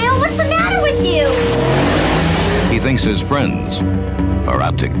 Bill, what's the matter with you? He thinks his friends are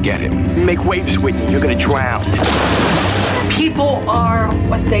out to get him. You make waves, Whitney, you're gonna drown. People are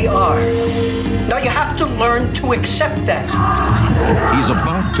what they are. Now you have to learn to accept that. He's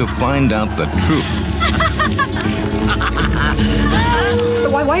about to find out the truth.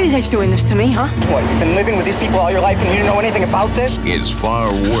 Why are you guys doing this to me, huh? What, you've been living with these people all your life and you didn't know anything about this? Is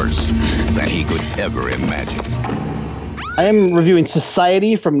far worse than he could ever imagine. I am reviewing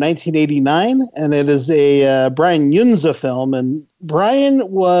Society from 1989, and it is a Brian Yunza film. And Brian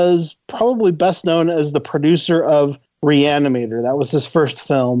was probably best known as the producer of Reanimator. That was his first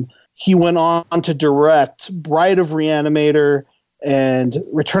film. He went on to direct Bride of Reanimator and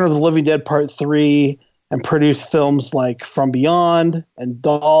Return of the Living Dead Part 3, and produce films like From Beyond and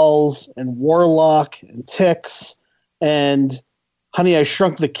Dolls and Warlock and Ticks and Honey, I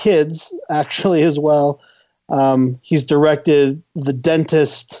Shrunk the Kids, actually, as well. He's directed The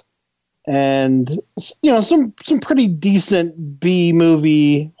Dentist and, some pretty decent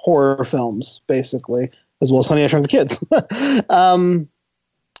B-movie horror films, basically, as well as Honey, I Shrunk the Kids.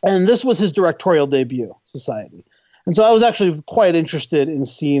 And this was his directorial debut, Society. And so I was actually quite interested in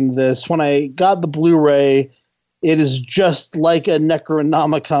seeing this. When I got the Blu-ray, it is just like a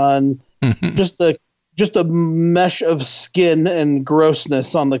Necronomicon, just a mesh of skin and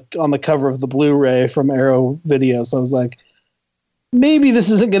grossness on the cover of the Blu-ray from Arrow Video. So I was like, maybe this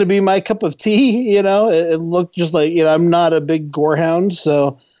isn't going to be my cup of tea. It looked just like, I'm not a big gore hound.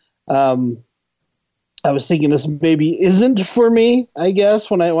 So I was thinking this maybe isn't for me, I guess,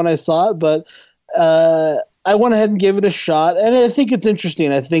 when I saw it, but I went ahead and gave it a shot. And I think it's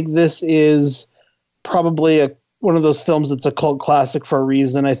interesting. I think this is probably one of those films that's a cult classic for a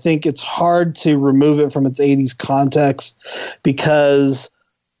reason. I think it's hard to remove it from its 80s context because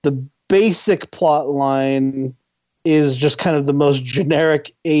the basic plot line is just kind of the most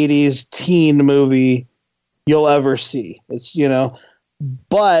generic 80s teen movie you'll ever see. It's,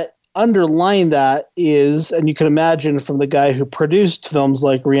 but underlying that is, and you can imagine from the guy who produced films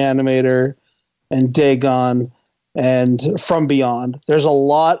like Reanimator and Dagon and From Beyond, there's a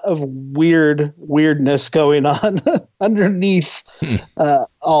lot of weirdness going on underneath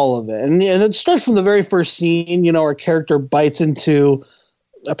all of it. And it starts from the very first scene. Our character bites into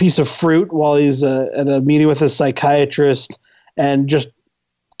a piece of fruit while he's at a meeting with a psychiatrist, and just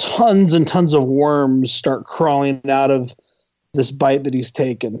tons and tons of worms start crawling out of this bite that he's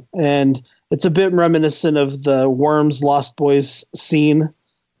taken. And it's a bit reminiscent of the Worms Lost Boys scene,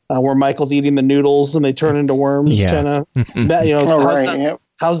 where Michael's eating the noodles and they turn into worms. Yeah.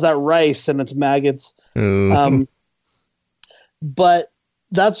 How's that rice and it's maggots? But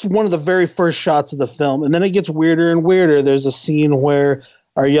that's one of the very first shots of the film. And then it gets weirder and weirder. There's a scene where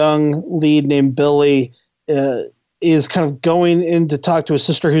our young lead named Billy is kind of going in to talk to his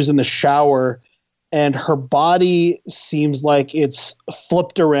sister who's in the shower. and her body seems like it's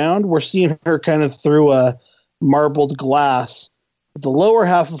flipped around. We're seeing her kind of through a marbled glass. The lower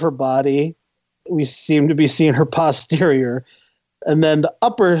half of her body, we seem to be seeing her posterior, and then the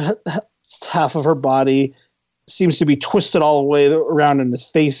upper half of her body seems to be twisted all the way around and is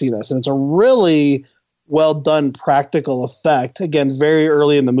facing us. And it's a really well done practical effect. Again, very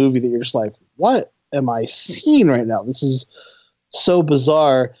early in the movie that you're just like, what am I seeing right now? This is so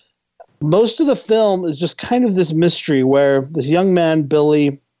bizarre. Most of the film is just kind of this mystery where this young man,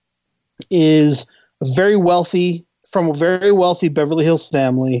 Billy, is very wealthy, from a very wealthy Beverly Hills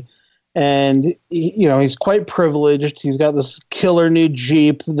family. And, he's quite privileged. He's got this killer new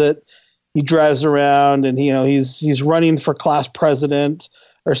Jeep that he drives around, and, he's running for class president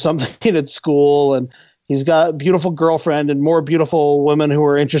or something at school. And he's got a beautiful girlfriend and more beautiful women who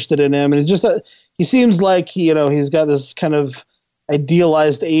are interested in him. And it's just he seems like, he's got this kind of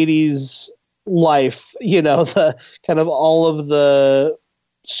idealized 80s life, the kind of all of the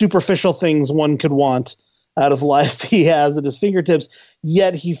superficial things one could want out of life he has at his fingertips,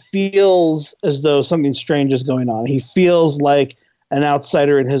 yet he feels as though something strange is going on. He feels like an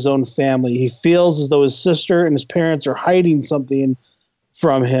outsider in his own family. He feels as though his sister and his parents are hiding something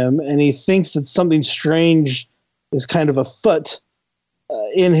from him, and he thinks that something strange is kind of afoot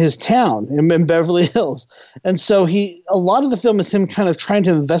in his town, in Beverly Hills. And so a lot of the film is him kind of trying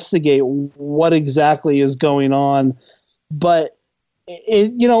to investigate what exactly is going on. But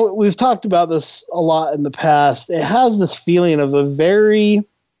we've talked about this a lot in the past. It has this feeling of a very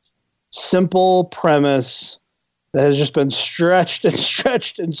simple premise that has just been stretched and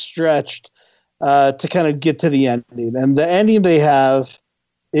stretched and stretched to kind of get to the ending. And the ending they have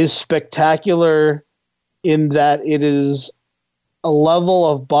is spectacular in that it is a level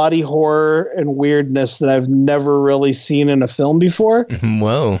of body horror and weirdness that I've never really seen in a film before.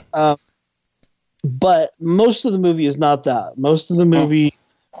 Whoa. But most of the movie is not that. Most of the movie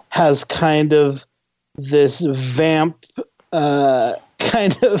has kind of this vamp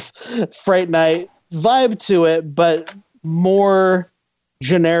kind of Fright Night vibe to it, but more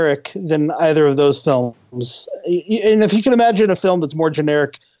generic than either of those films. And if you can imagine a film that's more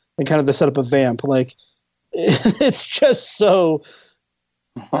generic than kind of the setup of Vamp, like it's just so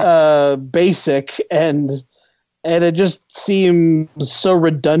basic and it just seems so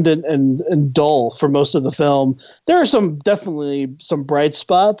redundant and dull for most of the film. There are definitely some bright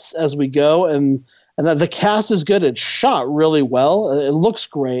spots as we go, and the cast is good. It's shot really well. It looks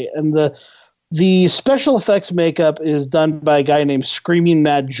great, and the special effects makeup is done by a guy named Screaming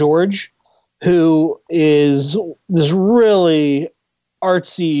Mad George, who is this really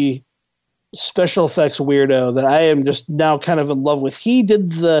artsy special effects weirdo that I am just now kind of in love with. He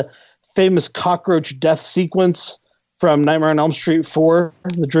did the famous cockroach death sequence from Nightmare on Elm Street 4,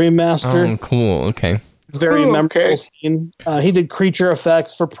 The Dream Master. Oh, cool. Okay. Very memorable scene. He did creature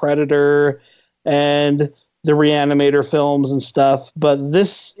effects for Predator and the Reanimator films and stuff, but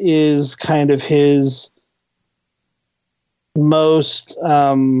this is kind of his most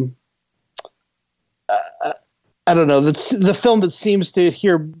I don't know, the film that seems to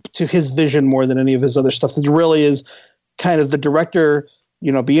adhere to his vision more than any of his other stuff. That really is kind of the director,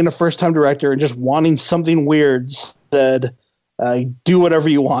 being a first-time director and just wanting something weird, said, do whatever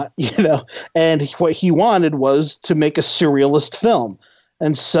you want, And what he wanted was to make a surrealist film.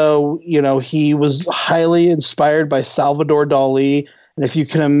 And so, he was highly inspired by Salvador Dali. And if you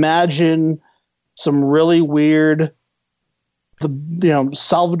can imagine some really weird,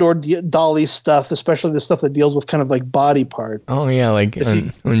 Salvador Dali stuff, especially the stuff that deals with kind of like body parts. Oh, yeah, like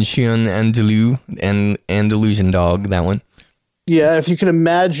Un Chien Andalou and Andalusian Dog, that one. Yeah, if you can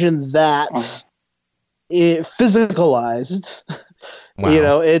imagine that physicalized,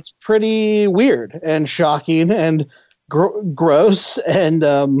 wow. It's pretty weird and shocking and gross. And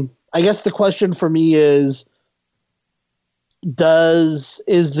I guess the question for me is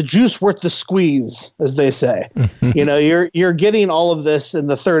the juice worth the squeeze, as they say? You're getting all of this in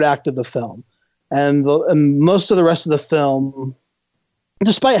the third act of the film, and most of the rest of the film,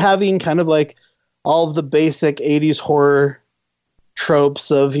 despite having kind of like all of the basic 80s horror tropes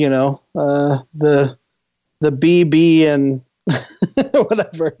of the BB and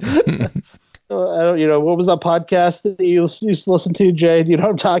whatever. I don't, what was that podcast that you used to listen to, Jay? You know what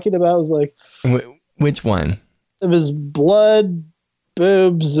I'm talking about? It was like, which one? It was blood,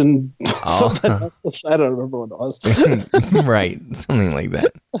 boobs, and something else. I don't remember what it was. Right, something like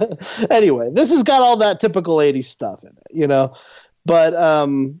that. Anyway, this has got all that typical 80s stuff in it,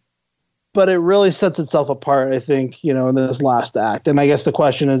 but it really sets itself apart, I think, in this last act. And I guess the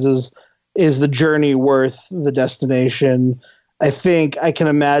question is the journey worth the destination? I think I can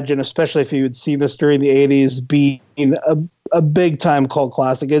imagine, especially if you had seen this during the 80s, being a big time cult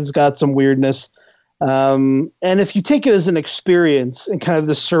classic. It's got some weirdness. And if you take it as an experience in kind of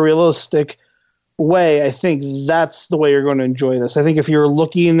the surrealistic way, I think that's the way you're going to enjoy this. I think if you're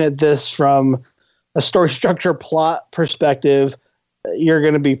looking at this from a story structure plot perspective, you're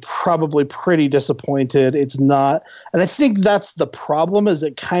going to be probably pretty disappointed. It's not. And I think that's the problem, is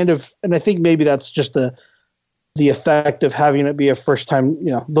it kind of, and I think maybe that's just the effect of having it be a first time,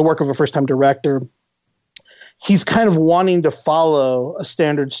 the work of a first time director. He's kind of wanting to follow a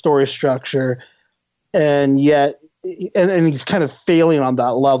standard story structure, and yet, and he's kind of failing on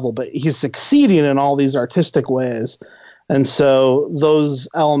that level, but he's succeeding in all these artistic ways. And so those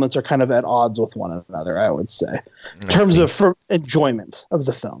elements are kind of at odds with one another, I would say, in terms of enjoyment of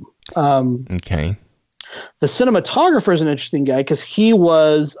the film. Okay. The cinematographer is an interesting guy because he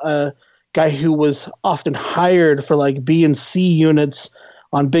was a guy who was often hired for like B and C units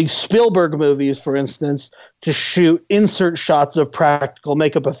on big Spielberg movies, for instance, to shoot insert shots of practical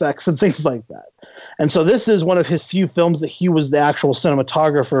makeup effects and things like that. And so this is one of his few films that he was the actual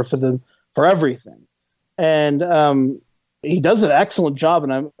cinematographer for everything. And he does an excellent job,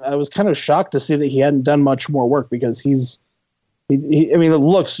 and I was kind of shocked to see that he hadn't done much more work, because I mean, it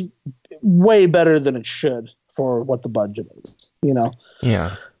looks way better than it should for what the budget is,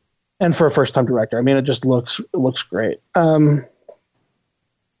 Yeah. And for a first-time director, I mean, it just looks great.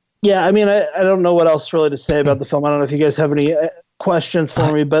 Yeah, I mean, I don't know what else really to say about the film. I don't know if you guys have any questions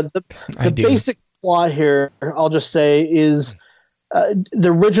for me, but the basic plot here, I'll just say, is the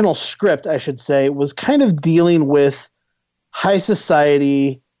original script, I should say, was kind of dealing with high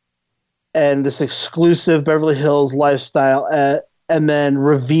society and this exclusive Beverly Hills lifestyle, and then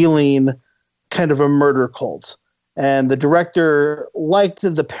revealing kind of a murder cult. And the director liked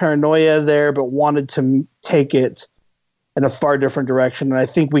the paranoia there, but wanted to take it in a far different direction. And I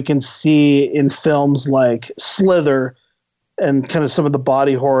think we can see in films like Slither and kind of some of the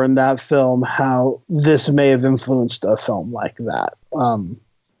body horror in that film how this may have influenced a film like that.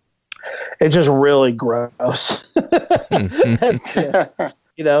 It's just really gross. And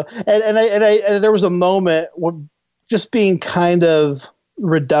there was a moment where just being kind of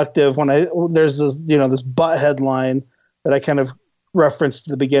reductive when there's this butt headline that I kind of referenced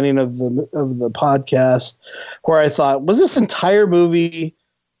at the beginning of the podcast, where I thought, was this entire movie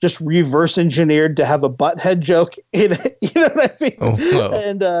just reverse engineered to have a butthead joke in it? You know what I mean? Oh,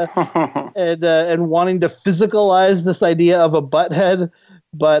 and wanting to physicalize this idea of a butthead.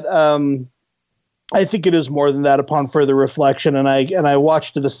 But I think it is more than that upon further reflection. And I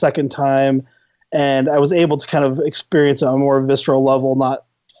watched it a second time, and I was able to kind of experience it on a more visceral level, not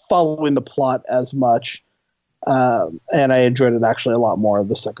following the plot as much. And I enjoyed it actually a lot more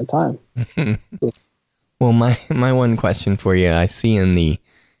the second time. Well, my one question for you, I see at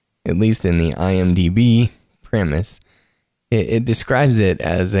least in the IMDb premise, it describes it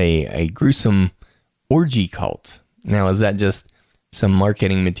as a gruesome orgy cult. Now, is that just some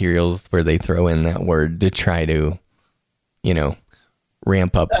marketing materials where they throw in that word to try to,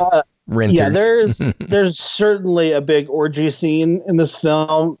 ramp up renters? Yeah, there's certainly a big orgy scene in this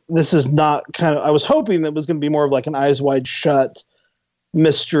film. This is not I was hoping that it was going to be more of like an Eyes Wide Shut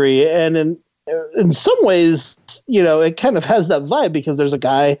mystery. And in some ways, it kind of has that vibe, because there's a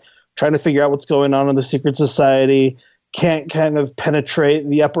guy trying to figure out what's going on in the secret society, can't kind of penetrate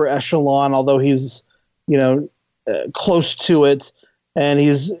the upper echelon, although he's, close to it, and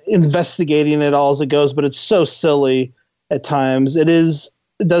he's investigating it all as it goes, but it's so silly at times. It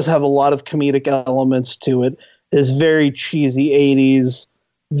does have a lot of comedic elements to it. It is very cheesy 80s,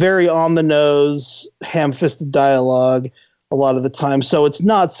 very on the nose, ham-fisted dialogue a lot of the time. So it's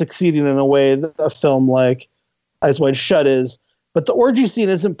not succeeding in a way that a film like Eyes Wide Shut is. But the orgy scene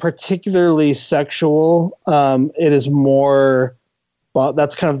isn't particularly sexual. It is more,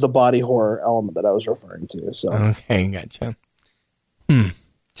 that's kind of the body horror element that I was referring to. So okay, gotcha.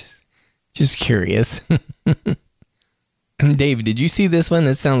 Just curious. Dave, did you see this one?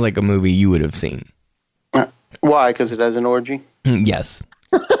 This sounds like a movie you would have seen. Why? Because it has an orgy? Yes.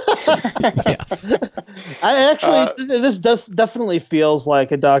 Yes. I actually, this definitely feels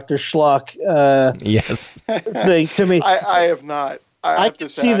like a Dr. Schlock yes. thing to me. I have not. I can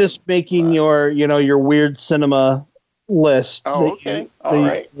see this making your weird cinema list. Oh, okay. All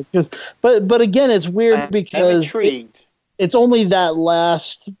right. But again, it's weird because I'm intrigued. It's only that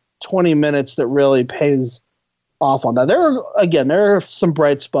last 20 minutes that really pays off on that. There are some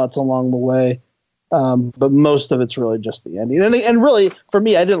bright spots along the way, but most of it's really just the ending. And really, for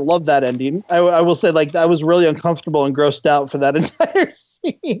me, I didn't love that ending. I will say, I was really uncomfortable and grossed out for that entire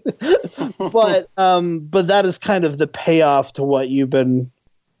scene. But that is kind of the payoff to what you've been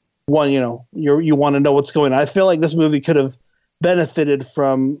you want to know what's going on. I feel like this movie could have benefited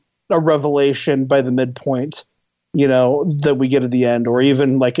from a revelation by the midpoint, that we get at the end, or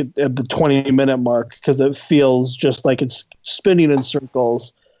even like at the 20-minute mark, because it feels just like it's spinning in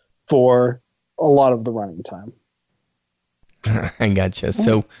circles for a lot of the running time. I gotcha.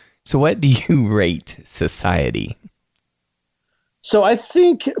 So what do you rate Society? So I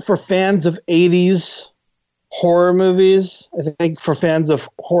think for fans of 80s horror movies, I think for fans of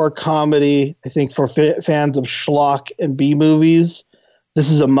horror comedy, I think for fans of schlock and B movies, this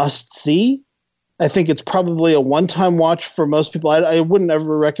is a must-see. I think it's probably a one-time watch for most people. I wouldn't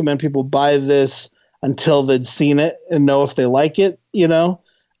ever recommend people buy this until they'd seen it and know if they like it,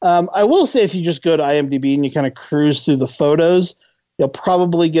 I will say if you just go to IMDb and you kind of cruise through the photos, you'll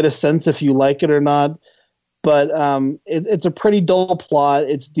probably get a sense if you like it or not. But it's a pretty dull plot.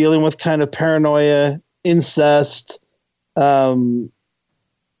 It's dealing with kind of paranoia, incest, a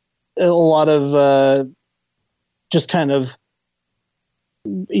lot of just kind of,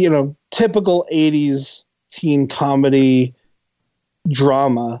 typical 80s teen comedy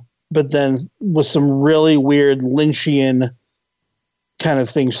drama, but then with some really weird Lynchian kind of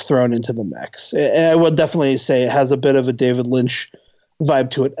things thrown into the mix. I would definitely say it has a bit of a David Lynch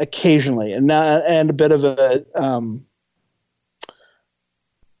vibe to it occasionally, and a bit of a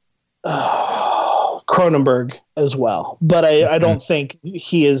Cronenberg as well. But I don't think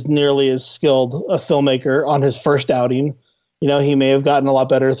he is nearly as skilled a filmmaker on his first outing. He may have gotten a lot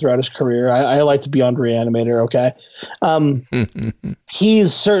better throughout his career. I liked Beyond Reanimator, okay?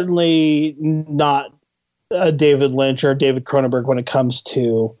 He's certainly not a David Lynch or David Cronenberg when it comes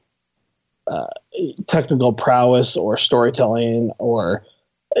to technical prowess or storytelling or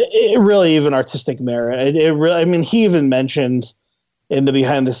really even artistic merit. He even mentioned in the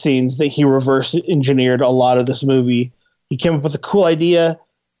behind the scenes that he reverse engineered a lot of this movie. He came up with a cool idea,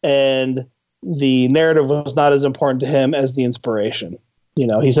 and the narrative was not as important to him as the inspiration.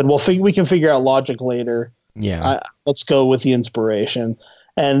 He said, well, we can figure out logic later. Yeah. Let's go with the inspiration.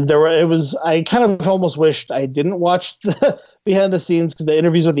 And I kind of almost wished I didn't watch the behind the scenes, because the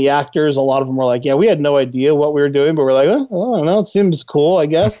interviews with the actors, a lot of them were like, yeah, we had no idea what we were doing, but we're like, oh, I don't know, it seems cool, I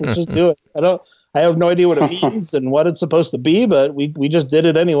guess. Let's just do it. I have no idea what it means and what it's supposed to be, but we just did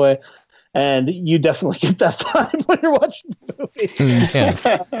it anyway. And you definitely get that vibe when you're watching the movie.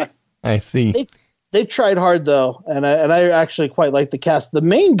 Yeah. I see. They tried hard though, and I actually quite like the cast. The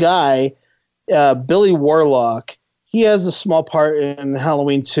main guy, Billy Warlock, he has a small part in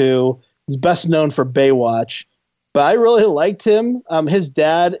Halloween 2. He's best known for Baywatch, but I really liked him. His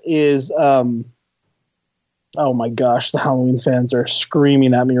dad is, oh my gosh, the Halloween fans are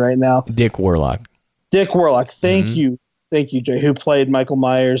screaming at me right now. Dick Warlock. Thank you, Jay, who played Michael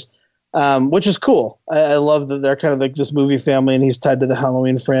Myers. Which is cool. I love that they're kind of like this movie family, and he's tied to the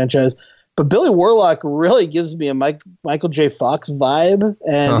Halloween franchise. But Billy Warlock really gives me a Michael J. Fox vibe,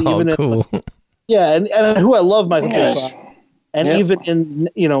 and cool. And who I love, Michael J. Fox, and even in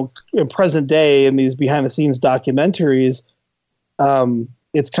in present day in these behind the scenes documentaries,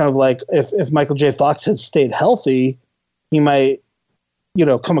 it's kind of like if Michael J. Fox had stayed healthy, he might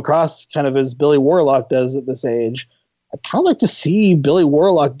come across kind of as Billy Warlock does at this age. I'd kind of like to see Billy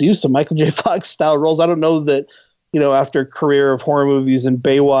Warlock do some Michael J. Fox style roles. I don't know that, after a career of horror movies and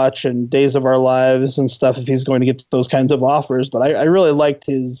Baywatch and Days of Our Lives and stuff, if he's going to get those kinds of offers. But I really liked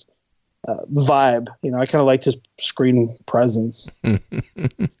his vibe. I kind of liked his screen presence.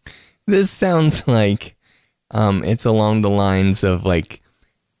 This sounds like it's along the lines of like,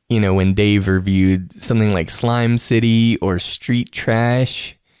 when Dave reviewed something like Slime City or Street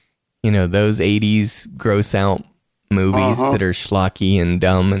Trash, those 80s gross out movies that are schlocky and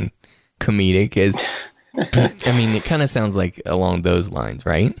dumb and comedic. It kind of sounds like along those lines,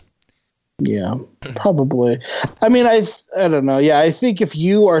 right? Yeah, probably. I don't know. Yeah, I think if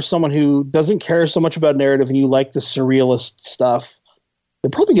you are someone who doesn't care so much about narrative and you like the surrealist stuff,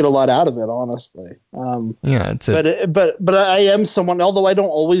 you'll probably get a lot out of it, honestly. But I am someone, although I don't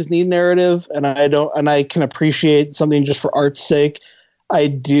always need narrative, and I can appreciate something just for art's sake. I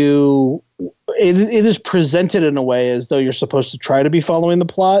do. It is presented in a way as though you're supposed to try to be following the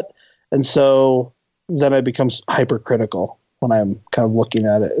plot, and so then I become hypercritical when I'm kind of looking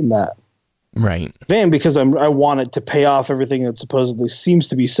at it in that vein, because I want it to pay off everything that supposedly seems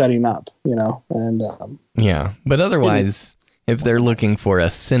to be setting up, and but otherwise, if they're looking for a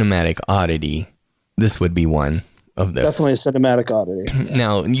cinematic oddity, this would be one of those. Definitely a cinematic oddity.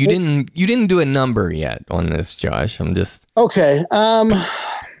 Now, you didn't do a number yet on this, Josh. I'm just okay.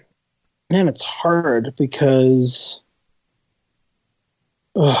 Man, it's hard because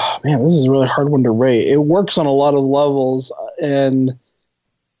Oh, man, this is a really hard one to rate. It works on a lot of levels, and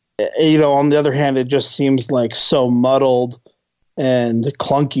on the other hand, it just seems like so muddled and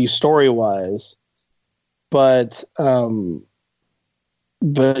clunky story-wise. But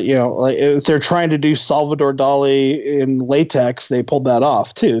like if they're trying to do Salvador Dali in latex, they pulled that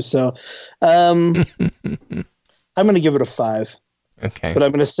off too. So I'm going to give it a 5. Okay. But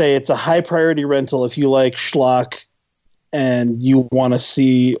I'm going to say it's a high priority rental if you like schlock and you want to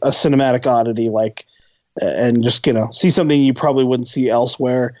see a cinematic oddity, and just, see something you probably wouldn't see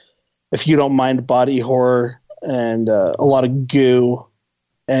elsewhere. If you don't mind body horror and a lot of goo,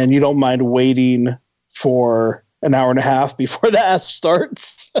 and you don't mind waiting for an hour and a half before the ass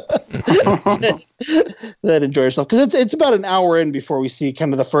starts, then enjoy yourself. Because it's about an hour in before we see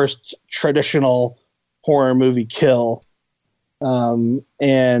kind of the first traditional horror movie kill. And,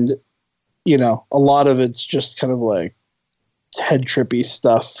 a lot of it's just kind of like head trippy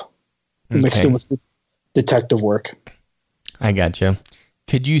stuff mixed in with the detective work. I gotcha.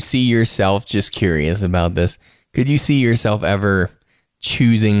 Could you see yourself, just curious about this, could you see yourself ever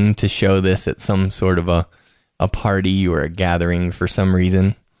choosing to show this at some sort of a party or a gathering for some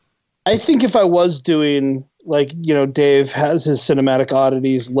reason? I think if I was doing, Dave has his cinematic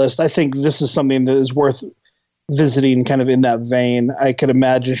oddities list, I think this is something that is worth visiting kind of in that vein. I could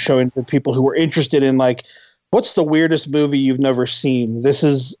imagine showing to people who were interested in, what's the weirdest movie you've never seen? This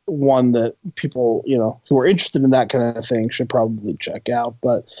is one that people, who are interested in that kind of thing should probably check out.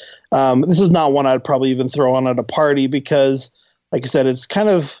 But this is not one I'd probably even throw on at a party because, like I said, it's kind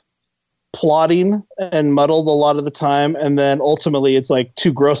of plotting and muddled a lot of the time. And then ultimately it's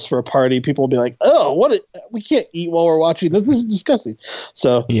too gross for a party. People will be like, oh, we can't eat while we're watching this. This is disgusting.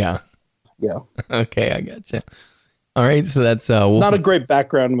 So yeah. Okay. I gotcha. All right. So that's not a great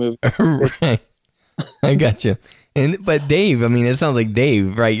background movie. Right. I gotcha. But Dave, it sounds like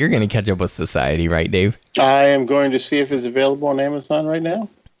Dave, right? You're going to catch up with Society, right, Dave? I am going to see if it's available on Amazon right now.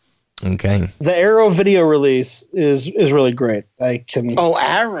 Okay. The Arrow video release is really great. Oh,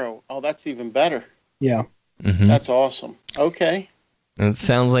 Arrow. Oh, that's even better. Yeah. Mm-hmm. That's awesome. Okay. It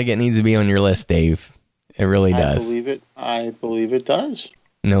sounds like it needs to be on your list, Dave. It really does. I believe it does.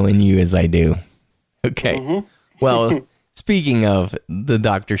 Knowing you as I do. Okay. Mm-hmm. Well, speaking of the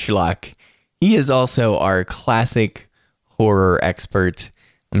Dr. Schlock, he is also our classic horror expert.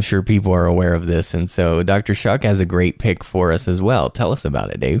 I'm sure people are aware of this. And so Dr. Schlock has a great pick for us as well. Tell us about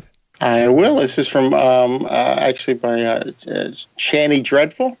it, Dave. I will. This is from actually by Channy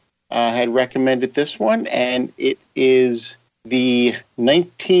Dreadful. Had recommended this one, and it is the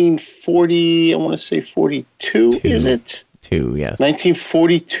 1940, I want to say 42, is it? 2, yes.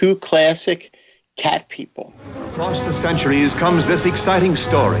 1942 classic Cat People. Across the centuries comes this exciting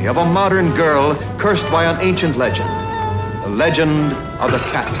story of a modern girl cursed by an ancient legend. The legend of the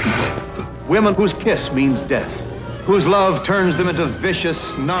Cat People. Women whose kiss means death, whose love turns them into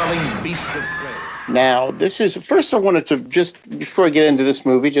vicious, snarling beasts of prey. Now, this is, first I wanted to just, before I get into this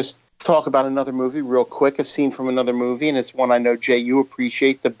movie, just talk about another movie real quick, a scene from another movie, and it's one I know, Jay, you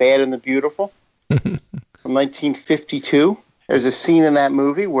appreciate, The Bad and the Beautiful, from 1952. There's a scene in that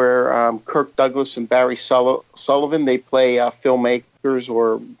movie where Kirk Douglas and Barry Sullivan, they play filmmakers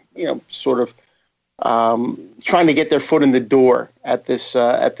or, sort of trying to get their foot in the door at this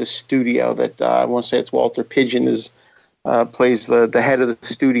studio that I want to say it's Walter Pidgeon plays the head of the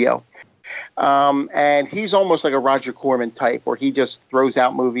studio. And he's almost like a Roger Corman type where he just throws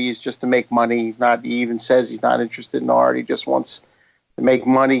out movies just to make money. He even says he's not interested in art. He just wants to make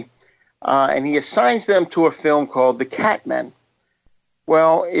money. And he assigns them to a film called The Catmen.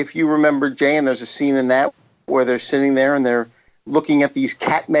 Well, if you remember, Jay, and there's a scene in that where they're sitting there and they're looking at these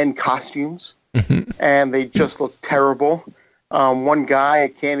Catmen costumes and they just look terrible. One guy,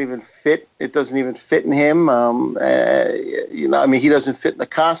 it can't even fit. It doesn't even fit in him. He doesn't fit in the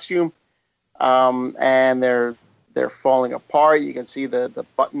costume. And they're falling apart. You can see the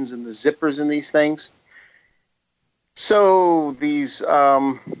buttons and the zippers in these things. So these,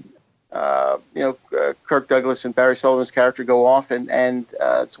 Kirk Douglas and Barry Sullivan's character go off, and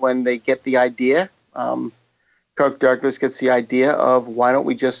it's when they get the idea. Kirk Douglas gets the idea of why don't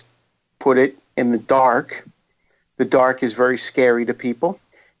we just put it in the dark. The dark is very scary to people.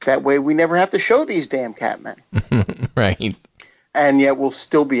 That way we never have to show these damn Catmen. Right. And yet we'll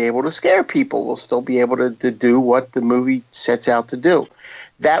still be able to scare people. We'll still be able to do what the movie sets out to do.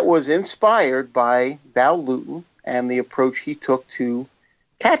 That was inspired by Val Lewton and the approach he took to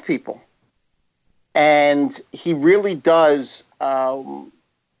Cat People. And he really does,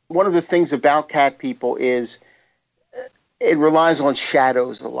 one of the things about Cat People is it relies on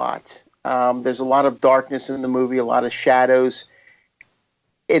shadows a lot. There's a lot of darkness in the movie, a lot of shadows.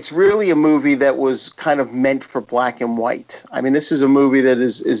 it's really a movie that was kind of meant for black and white. I mean, this is a movie that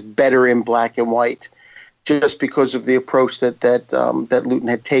is better in black and white, just because of the approach that Lewton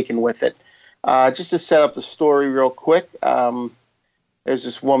had taken with it. Just to set up the story real quick, there's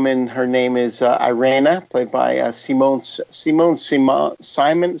this woman. Her name is Irena, played by Simone Simon.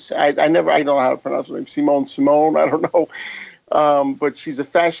 I don't know how to pronounce her name. Simone. I don't know. But she's a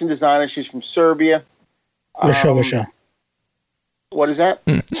fashion designer. She's from Serbia. Michelle. What is that?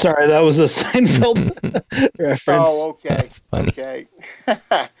 Sorry, that was a Seinfeld reference. Oh, okay. That's funny. Okay.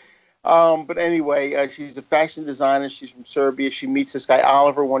 But anyway, she's a fashion designer. She's from Serbia. She meets this guy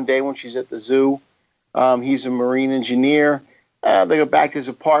Oliver one day when she's at the zoo. He's a marine engineer. They go back to his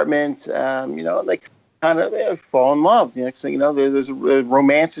apartment. They kind of fall in love. The next thing you know, there's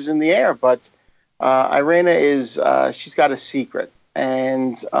romances in the air. But Irena she's got a secret,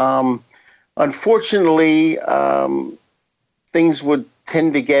 and unfortunately, things would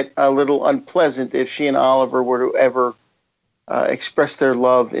tend to get a little unpleasant if she and Oliver were to ever express their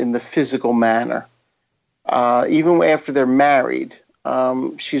love in the physical manner. Even after they're married,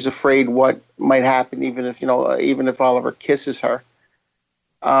 she's afraid what might happen, even if Oliver kisses her.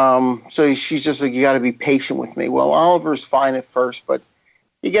 So she's just like, you got to be patient with me. Well, Oliver's fine at first, but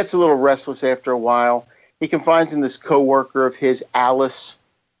he gets a little restless after a while. He confides in this coworker of his, Alice,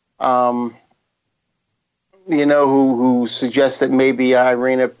 who suggests that maybe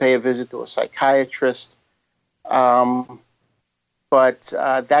Irena pay a visit to a psychiatrist. But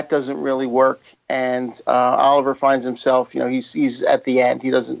that doesn't really work. And Oliver finds himself, he's at the end.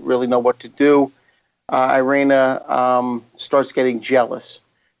 He doesn't really know what to do. Irena starts getting jealous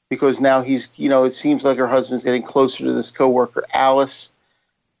because now it seems like her husband's getting closer to this coworker, Alice.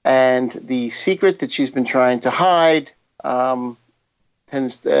 And the secret that she's been trying to hide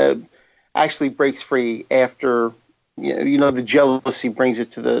actually breaks free after, the jealousy brings it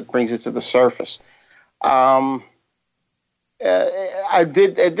to the surface.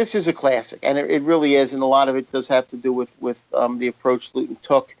 This is a classic, and it really is, and a lot of it does have to do with the approach Lewton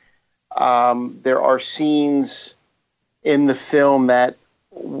took. There are scenes in the film that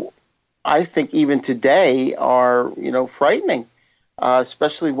I think even today are frightening,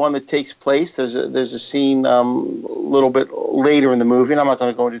 especially one that takes place. There's a scene a little bit later in the movie, and I'm not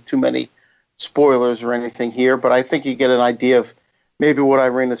going to go into too many spoilers or anything here, but I think you get an idea of maybe what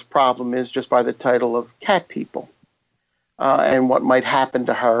Irena's problem is just by the title of Cat People. And what might happen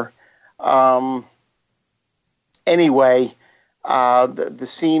to her. Anyway, the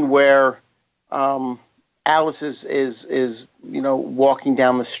scene where Alice is walking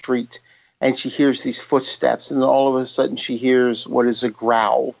down the street and she hears these footsteps, and then all of a sudden she hears what is a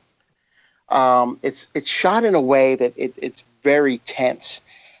growl. It's shot in a way that it's very tense,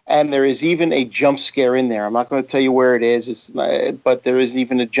 and there is even a jump scare in there. I'm not going to tell you where it is, but there is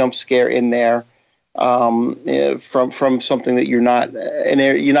even a jump scare in there. From something that you're not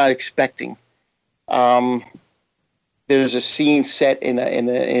expecting. There's a scene set in an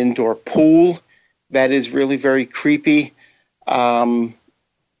indoor pool that is really very creepy. And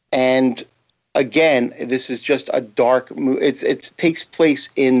again, this is just a dark movie. It takes place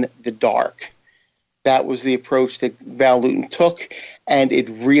in the dark. That was the approach that Val Lewton took, and it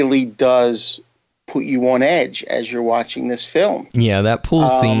really does put you on edge as you're watching this film. Yeah, that pool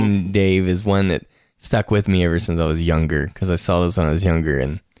scene, Dave, is one that stuck with me ever since I was younger, because I saw this when I was younger,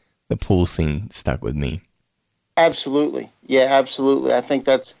 and the pool scene stuck with me. Absolutely. Yeah, absolutely. I think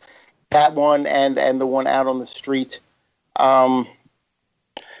that's that one and the one out on the street. And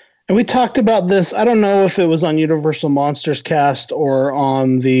we talked about this. I don't know if it was on Universal Monsters Cast or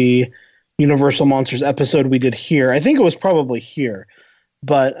on the Universal Monsters episode we did here. I think it was probably here.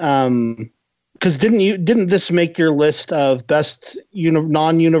 But because didn't this make your list of best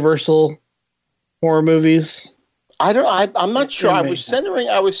non-Universal horror movies? I'm not sure. I was centering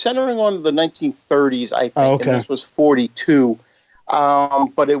on the 1930s, I think. Oh, okay. And this was 42.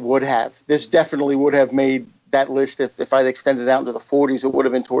 But it would have. This definitely would have made that list if I'd extended out into the 40s. It would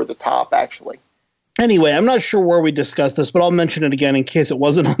have been toward the top, actually. Anyway, I'm not sure where we discussed this, but I'll mention it again in case it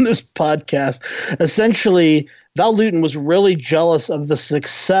wasn't on this podcast. Essentially, Val Lewton was really jealous of the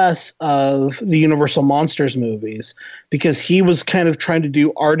success of the Universal Monsters movies because he was kind of trying to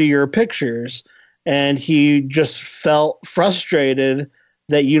do artier pictures. And he just felt frustrated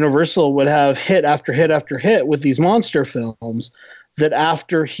that Universal would have hit after hit after hit with these monster films, that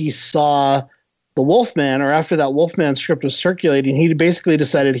after he saw The Wolfman, or after that Wolfman script was circulating, he basically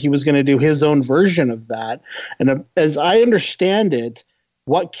decided he was going to do his own version of that. And as I understand it,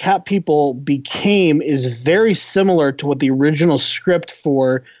 what Cat People became is very similar to what the original script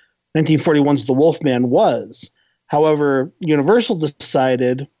for 1941's The Wolfman was. However, Universal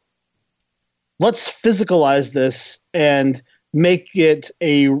decided, let's physicalize this and make it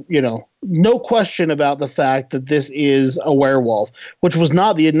no question about the fact that this is a werewolf, which was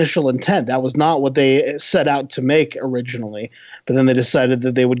not the initial intent. That was not what they set out to make originally. But then they decided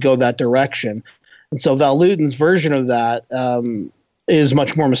that they would go that direction. And so Val Lewton's version of that is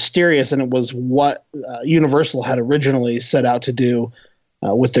much more mysterious, and it was what Universal had originally set out to do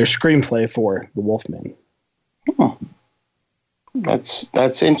with their screenplay for The Wolfman. Huh. That's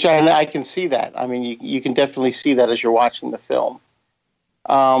interesting. I can see that. I mean, you can definitely see that as you're watching the film.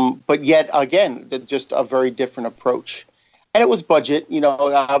 But yet again, just a very different approach. And it was budget.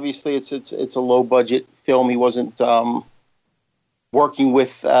 Obviously it's a low budget film. He wasn't working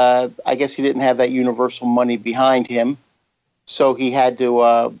with. I guess he didn't have that Universal money behind him, so he had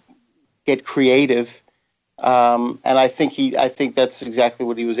to get creative. And I think that's exactly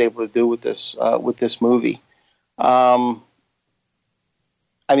what he was able to do with this movie.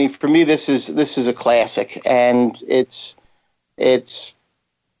 I mean, for me, this is a classic, and it's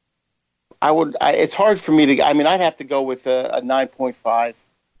hard for me to. I mean, I'd have to go with a 9.5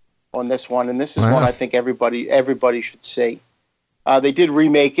 on this one, and this is one I think everybody should see. They did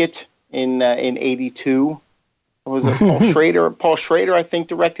remake it in '82. Was it Paul Schrader? Paul Schrader, I think,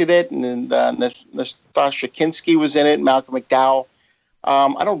 directed it, and then Nastasha Kinski was in it. Malcolm McDowell.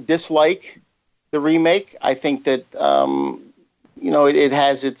 I don't dislike the remake. I think that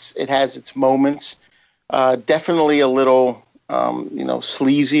it has its moments. Definitely a little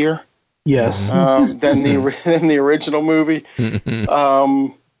sleazier. Yes. Than the original movie.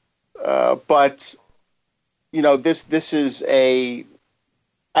 But this is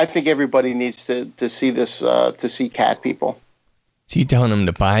I think everybody needs to see this, to see Cat People. So you telling them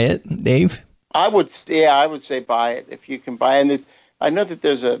to buy it, Dave? I would say buy it if you can buy it. And I know that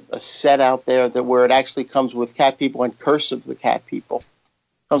there's a set out there where it actually comes with Cat People and Curse of the Cat People.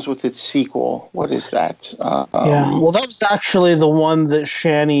 Comes with its sequel. What is that? Yeah. Well, that was actually the one that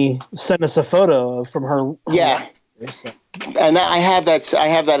Shani sent us a photo of from her. Yeah. And I have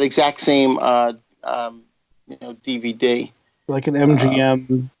that exact same DVD. Like an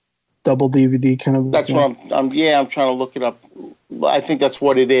MGM double DVD kind of. That's what I'm trying to look it up. I think that's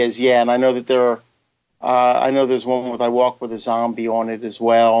what it is. Yeah, and I know that I know there's one with I Walk with a Zombie on it as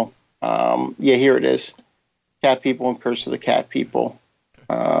well. Here it is. Cat People and Curse of the Cat People.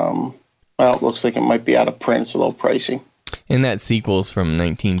 Well, it looks like it might be out of print. It's a little pricey. And that sequel's from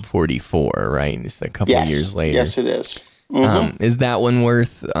 1944, right? Just a couple of years later. Yes, it is. Mm-hmm. Is that one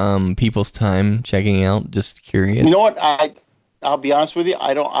worth people's time checking out? Just curious. You know what? I'll be honest with you.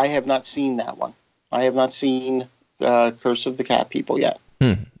 I have not seen that one. I have not seen Curse of the Cat People yet.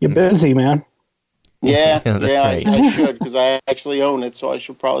 You're busy, man. Yeah, that's right. I should, because I actually own it, so I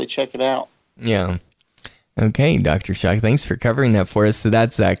should probably check it out. Yeah. Okay, Dr. Shock, thanks for covering that for us. So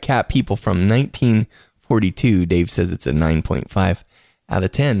that's Cat People from 1942. Dave says it's a 9.5 out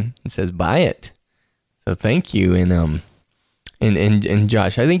of 10. It says buy it. So thank you. And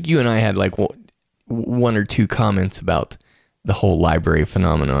Josh, I think you and I had like one or two comments about the whole library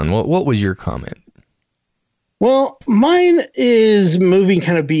phenomenon. What was your comment? Well, mine is moving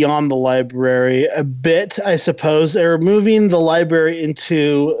kind of beyond the library a bit, I suppose. They're moving the library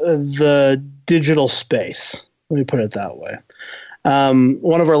into the digital space. Let me put it that way.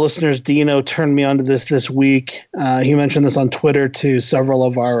 One of our listeners, Dino, turned me onto this week. He mentioned this on Twitter to several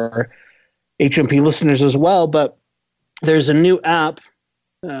of our HMP listeners as well, but there's a new app.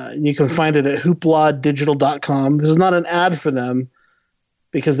 You can find it at hoopladigital.com. This is not an ad for them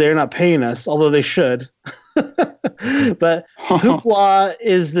because they're not paying us, although they should. But Hoopla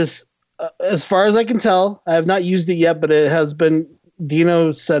is this, as far as I can tell, I have not used it yet, but it has been,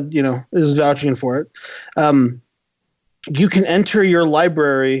 Dino said, is vouching for it. You can enter your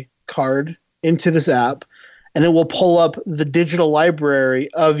library card into this app, and it will pull up the digital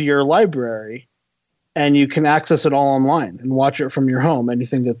library of your library, and you can access it all online and watch it from your home.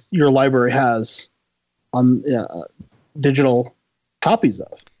 Anything that your library has on digital copies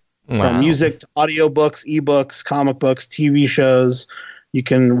of. Wow. From music to audiobooks, ebooks, comic books, TV shows. You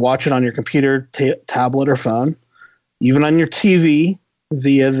can watch it on your computer, tablet, or phone, even on your TV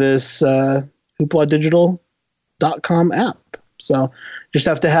via this hoopladigital.com app. So just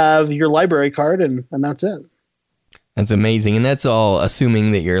have to have your library card, and that's it. That's amazing. And that's all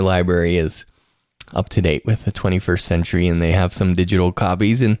assuming that your library is up to date with the 21st century and they have some digital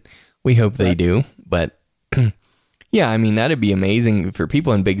copies, and we hope they do. But yeah, I mean, that'd be amazing for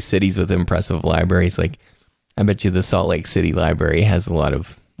people in big cities with impressive libraries. Like, I bet you the Salt Lake City Library has a lot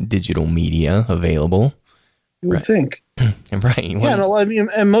of digital media available. You would think. Right. Yeah, no, I mean,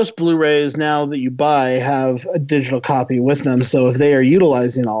 and most Blu-rays now that you buy have a digital copy with them. So if they are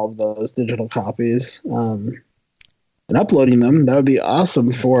utilizing all of those digital copies and uploading them, that would be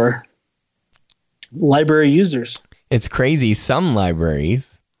awesome for library users. It's crazy. Some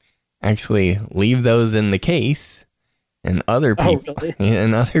libraries actually leave those in the case, and other people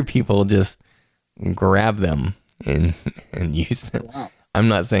and other people just grab them and use them. Wow. I'm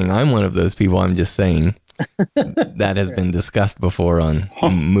not saying I'm one of those people. I'm just saying that has been discussed before on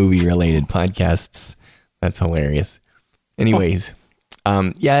movie-related podcasts. That's hilarious. Anyways,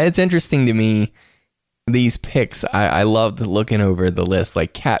 yeah, it's interesting to me. These picks, I loved looking over the list.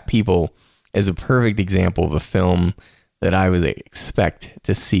 Like Cat People is a perfect example of a film that I would expect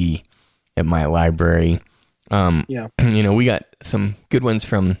to see at my library. Yeah. You know, we got some good ones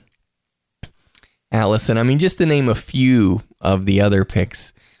from Allison. I mean, just to name a few of the other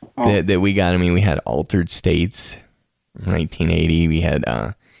picks that we got. I mean, we had Altered States from 1980. We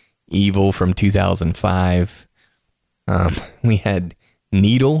had Evil from 2005. We had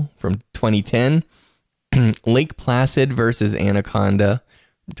Needle from 2010. Lake Placid versus Anaconda,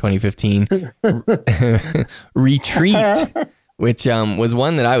 2015. Retreat, which was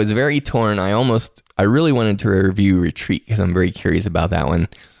one that I was very torn. I really wanted to review Retreat because I'm very curious about that one.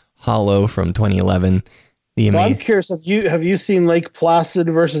 Hollow from 2011. I'm curious, have you seen Lake Placid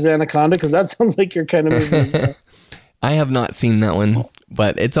versus Anaconda? Because that sounds like your kind of movie as well. I have not seen that one,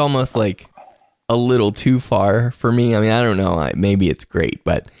 but it's almost like a little too far for me. I mean, I don't know. Maybe it's great,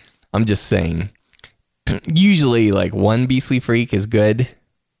 but I'm just saying. Usually, like, one Beastly Freak is good,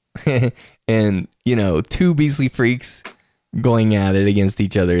 and two Beastly Freaks going at it against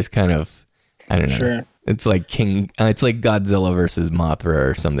each other is kind of, I don't know. Sure. It's like it's like Godzilla versus Mothra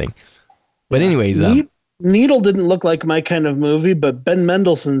or something. But anyways, Needle didn't look like my kind of movie, but Ben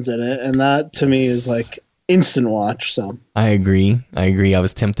Mendelsohn's in it, and that to me is like instant watch. So I agree. I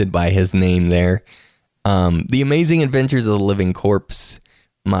was tempted by his name there. The Amazing Adventures of the Living Corpse,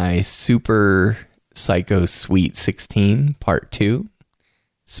 my Super Psycho Sweet 16 Part 2,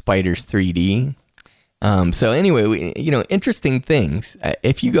 Spiders 3D. So anyway, interesting things.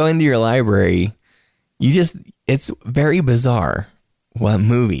 If you go into your library, it's very bizarre what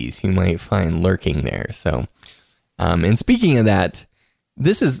movies you might find lurking there. So, and speaking of that,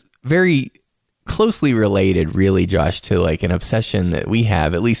 this is very closely related, really, Josh, to like an obsession that we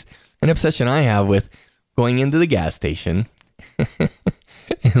have, at least an obsession I have with going into the gas station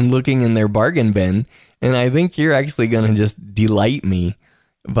and looking in their bargain bin. And I think you're actually going to just delight me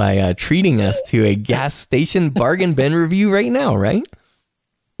by treating us to a gas station bargain bin review right now, right?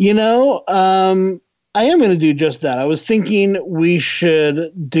 I am going to do just that. I was thinking we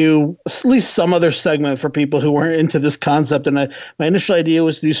should do at least some other segment for people who weren't into this concept. And my initial idea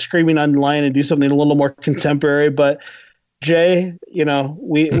was to do Screaming Online and do something a little more contemporary. But Jay,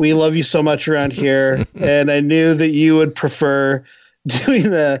 we love you so much around here. And I knew that you would prefer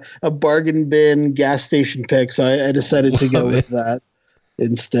doing a bargain bin gas station pick. So I decided to go with that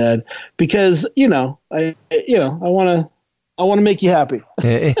instead because, I want to make you happy.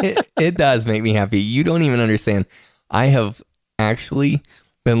 It does make me happy. You don't even understand. I have actually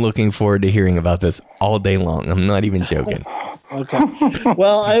been looking forward to hearing about this all day long. I'm not even joking. Okay.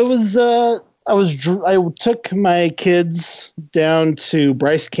 Well, I took my kids down to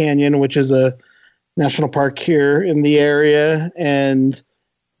Bryce Canyon, which is a national park here in the area, and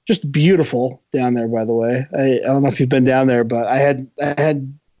just beautiful down there, by the way. I don't know if you've been down there, but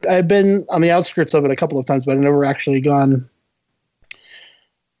I've been on the outskirts of it a couple of times, but I've never actually gone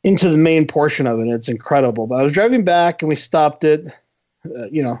into the main portion of it. It's incredible. But I was driving back and we stopped at,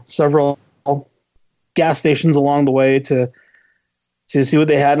 several gas stations along the way to see what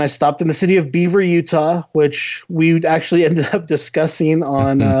they had. And I stopped in the city of Beaver, Utah, which we actually ended up discussing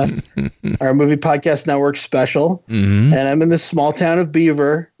on our Movie Podcast Network special. Mm-hmm. And I'm in this small town of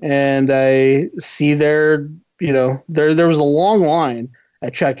Beaver, and I see there was a long line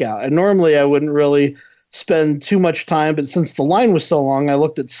at checkout. And normally I wouldn't really spend too much time, but since the line was so long, I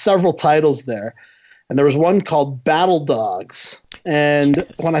looked at several titles there, and there was one called Battle Dogs. And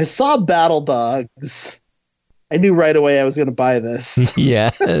when I saw Battle Dogs, I knew right away I was going to buy this.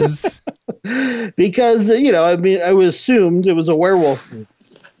 Yes. Because, I assumed it was a werewolf movie.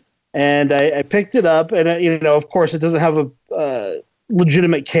 And I picked it up, and, of course, it doesn't have a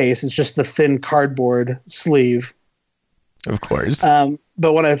legitimate case. It's just a thin cardboard sleeve. Of course.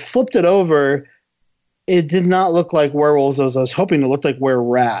 But when I flipped it over, it did not look like werewolves as I was hoping. It looked like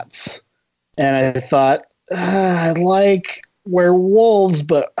were-rats. And I thought, I like werewolves,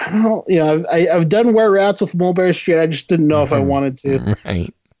 but I don't, I've done were-rats with Mulberry Street. I just didn't know if I wanted to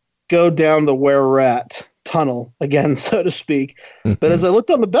right. go down the were-rat tunnel again, so to speak. But as I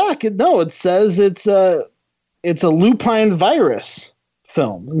looked on the back, it says it's a lupine virus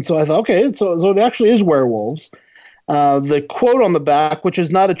film. And so I thought, okay, so it actually is werewolves. The quote on the back, which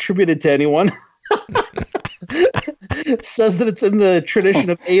is not attributed to anyone, says that it's in the tradition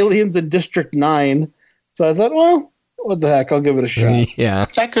of Aliens in District 9. So I thought, well, what the heck? I'll give it a shot. Yeah.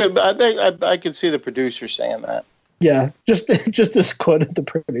 I could see the producer saying that. Yeah, just this quote of the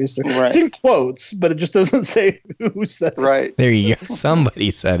producer. Right. It's in quotes, but it just doesn't say who said it. Right. There you go. Somebody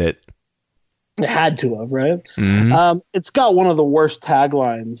said it. It had to have, right? Mm-hmm. It's got one of the worst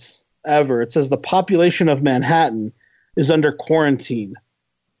taglines ever. It says, "The population of Manhattan is under quarantine, ...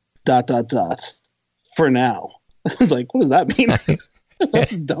 for now." I was like, what does that mean?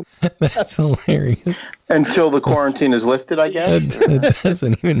 That's dumb. That's hilarious. Until the quarantine is lifted, I guess. That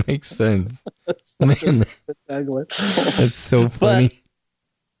doesn't even make sense. Man, that's so funny.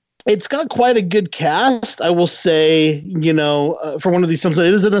 But it's got quite a good cast, I will say. For one of these films,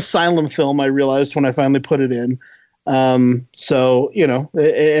 it is an asylum film. I realized when I finally put it in. So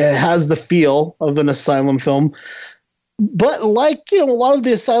it has the feel of an asylum film. But like, a lot of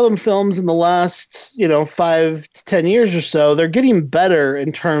the asylum films in the last, 5 to 10 years or so, they're getting better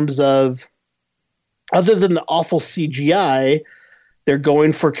in terms of, other than the awful CGI, they're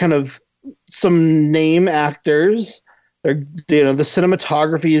going for kind of some name actors. The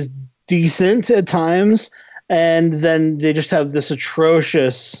cinematography is decent at times. And then they just have this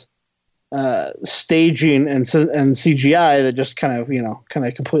atrocious staging and CGI that just kind of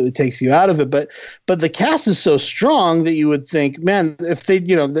completely takes you out of it. But the cast is so strong that you would think, man, if they,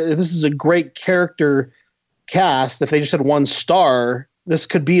 this is a great character cast. If they just had one star, this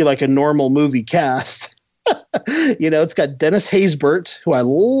could be like a normal movie cast. It's got Dennis Haysbert, who I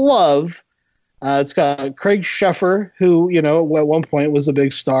love. It's got Craig Sheffer, who, at one point was a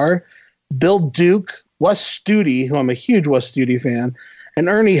big star. Bill Duke, Wes Studi, who I'm a huge Wes Studi fan. And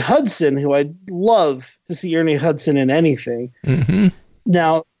Ernie Hudson, who I'd love to see Ernie Hudson in anything. Mm-hmm.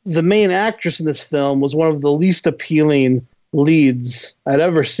 Now, the main actress in this film was one of the least appealing leads I'd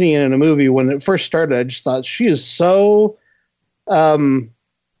ever seen in a movie. When it first started, I just thought she is so, has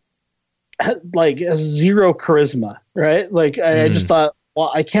zero charisma, right? I just thought,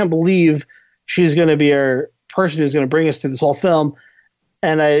 well, I can't believe she's going to be our person who's going to bring us through this whole film.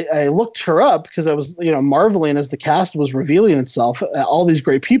 And I looked her up because I was, marveling as the cast was revealing itself, all these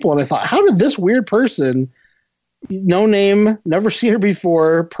great people. And I thought, how did this weird person, no name, never seen her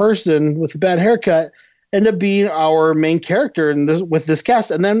before, person with a bad haircut, end up being our main character with this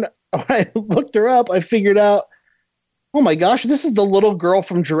cast? And then when I looked her up, I figured out, oh my gosh, this is the little girl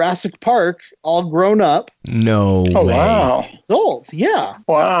from Jurassic Park, all grown up. No way. Wow. Adult, yeah.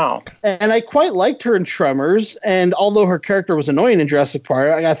 Wow. And I quite liked her in Tremors. And although her character was annoying in Jurassic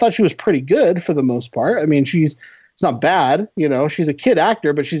Park, I thought she was pretty good for the most part. I mean, she's not bad. She's a kid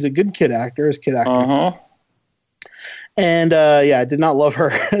actor, but she's a good kid actor as kid actor. Uh-huh. And I did not love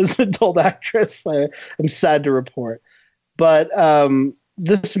her as an adult actress. I'm sad to report. But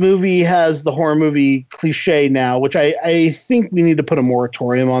this movie has the horror movie cliche now, which I think we need to put a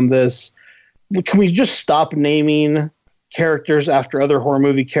moratorium on this. Can we just stop naming characters after other horror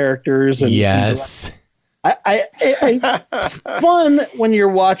movie characters? Yes. It's fun when you're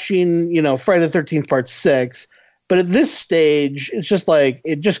watching, Friday the 13th Part 6, but at this stage, it's just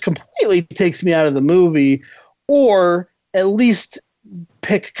it just completely takes me out of the movie, or at least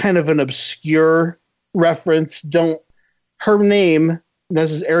pick kind of an obscure reference. Her name,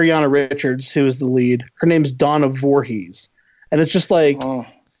 this is Ariana Richards, who is the lead. Her name's Donna Voorhees. And it's just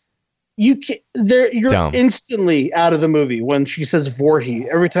you're Dumb. instantly out of the movie when she says Voorhees,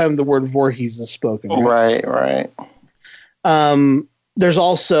 every time the word Voorhees is spoken. Right. There's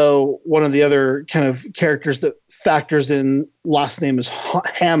also one of the other kind of characters that factors in, last name is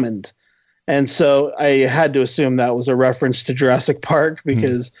Hammond. And so I had to assume that was a reference to Jurassic Park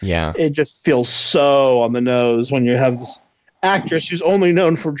because it just feels so on the nose when you have this actress who's only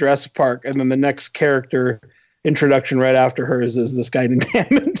known for Jurassic Park, and then the next character introduction right after her is this guy named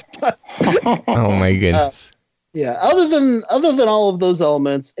Hammond. Oh my goodness. Other than all of those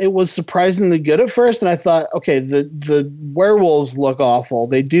elements, it was surprisingly good at first, and I thought, okay, the werewolves look awful.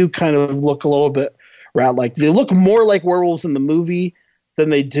 They do kind of look a little bit they look more like werewolves in the movie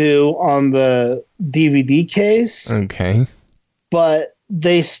than they do on the DVD case. Okay. But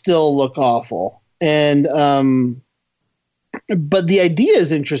they still look awful. And but the idea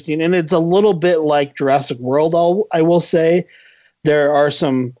is interesting, and it's a little bit like Jurassic World, I will say. There are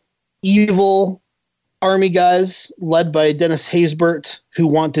some evil army guys led by Dennis Haysbert who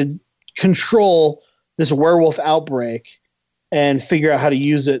want to control this werewolf outbreak and figure out how to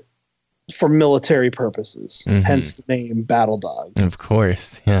use it for military purposes, hence the name Battle Dogs. Of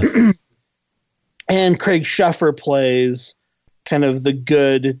course, yes. And Craig Sheffer plays kind of the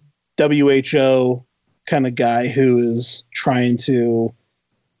good WHO kind of guy who is trying to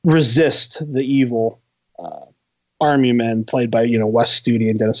resist the evil army men, played by Wes Studi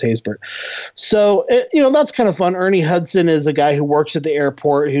and Dennis Haysbert. So that's kind of fun. Ernie Hudson is a guy who works at the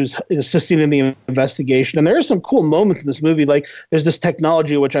airport who's assisting in the investigation, and there are some cool moments in this movie. Like there's this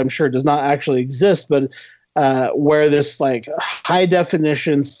technology which I'm sure does not actually exist, but where this like high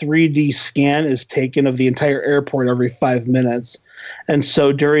definition 3D scan is taken of the entire airport every 5 minutes. And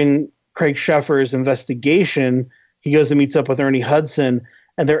so during Craig Sheffer's investigation, he goes and meets up with Ernie Hudson,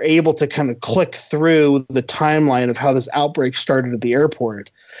 and they're able to kind of click through the timeline of how this outbreak started at the airport.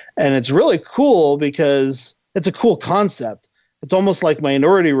 And it's really cool because it's a cool concept. It's almost like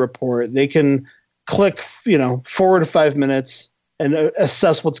Minority Report. They can click, forward 5 minutes and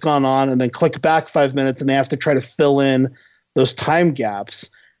assess what's gone on, and then click back 5 minutes, and they have to try to fill in those time gaps.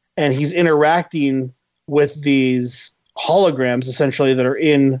 And he's interacting with these holograms essentially that are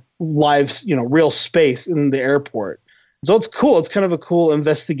in live, real space in the airport. So it's cool. It's kind of a cool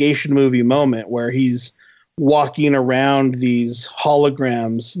investigation movie moment where he's walking around these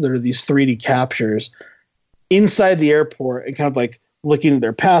holograms that are these 3D captures inside the airport and kind of like looking at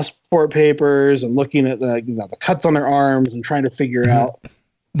their passport papers and looking at the cuts on their arms and trying to figure out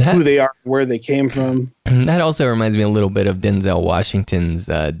who they are, where they came from. That also reminds me a little bit of Denzel Washington's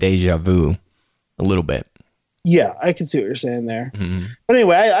Deja Vu, a little bit. Yeah, I can see what you're saying there. Mm-hmm. But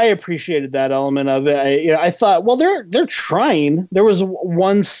anyway, I appreciated that element of it. I thought, well, they're trying. There was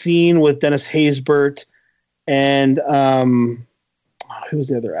one scene with Dennis Haysbert and who was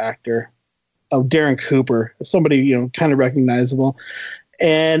the other actor? Oh, Darren Cooper, somebody kind of recognizable,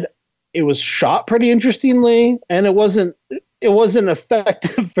 and it was shot pretty interestingly, and it wasn't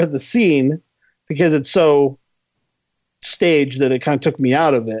effective for the scene because it's so staged that it kind of took me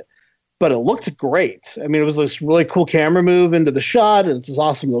out of it. But it looked great. I mean, it was this really cool camera move into the shot, and it's this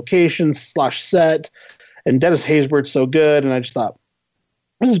awesome location / set, and Dennis Haysbert's so good, and I just thought,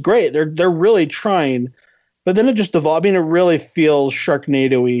 this is great. They're really trying. But then it just evolved. I mean, it really feels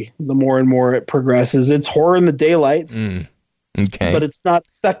Sharknado-y the more and more it progresses. It's horror in the daylight. Okay. But it's not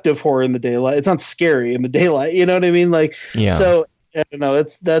effective horror in the daylight. It's not scary in the daylight. You know what I mean? Like, yeah. So I don't know.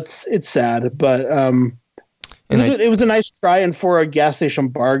 It's sad, but it was a nice try, and for a gas station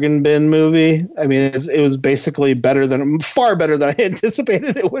bargain bin movie, I mean, it was basically far better than I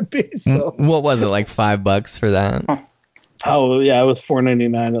anticipated it would be. So, what was it, like $5 for that? Oh yeah, it was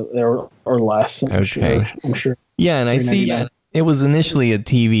 $4.99 or less. I'm sure. Yeah, and I see it was initially a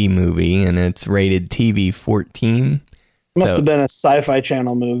TV movie, and it's rated TV 14. Must have been a Sci-Fi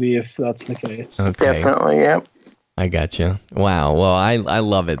Channel movie if that's the case. Okay. Definitely, yeah. I gotcha. Wow. Well, I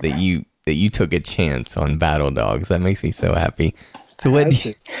love it that you took a chance on Battle Dogs. That makes me so happy. So what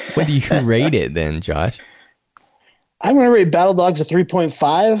do you rate it then, Josh? I'm going to rate Battle Dogs a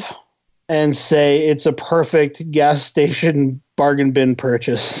 3.5 and say it's a perfect gas station bargain bin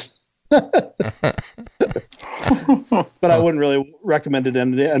purchase. But I wouldn't really recommend it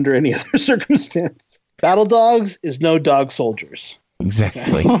under any other circumstance. Battle Dogs is no Dog Soldiers.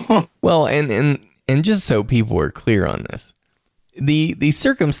 Exactly. Well, and just so people are clear on this, the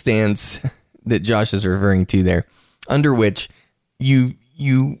circumstance that Josh is referring to there, under which you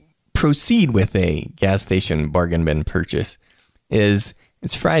proceed with a gas station bargain bin purchase, is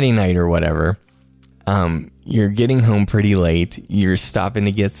it's Friday night or whatever. You're getting home pretty late. You're stopping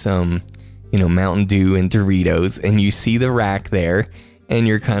to get some, Mountain Dew and Doritos, and you see the rack there, and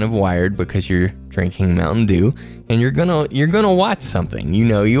you're kind of wired because you're drinking Mountain Dew, and you're gonna watch something.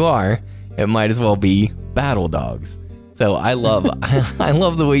 You are. It might as well be Battle Dogs. So I love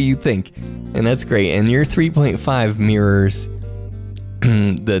the way you think, and that's great. And your 3.5 mirrors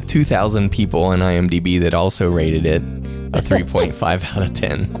the 2,000 people on IMDb that also rated it a 3.5 out of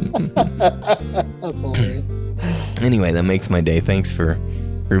 10. That's hilarious. Anyway, that makes my day. Thanks for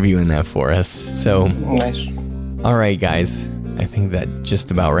reviewing that for us. So, nice. All right, guys. I think that just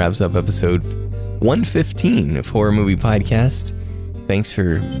about wraps up episode 115 of Horror Movie Podcast. Thanks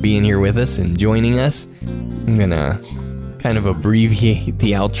for being here with us and joining us. I'm going to kind of abbreviate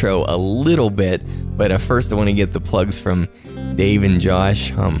the outro a little bit, but first I want to get the plugs from Dave and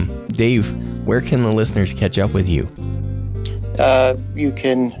Josh. Dave, where can the listeners catch up with you? You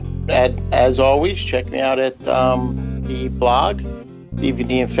can, as always, check me out at the blog,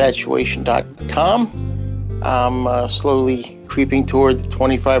 dvdinfatuation.com. I'm slowly creeping toward the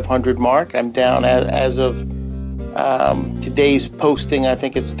 2,500 mark. I'm down as of today's posting. I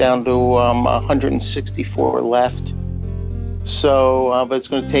think it's down to 164 left. So, but it's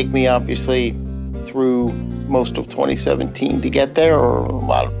going to take me obviously through most of 2017 to get there, or a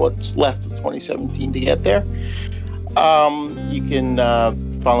lot of what's left of 2017 to get there. You can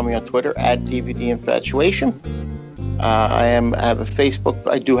follow me on Twitter at DVD Infatuation. I have a Facebook.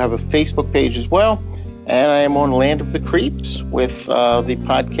 I do have a Facebook page as well, and I am on Land of the Creeps with the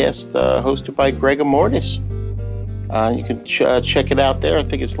podcast hosted by Greg Amortis. You can check it out there. I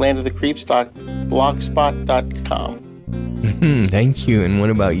think it's landofthecreeps.blogspot.com. Thank you. And what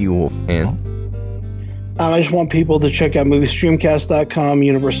about you, Wolfman? I just want people to check out moviestreamcast.com,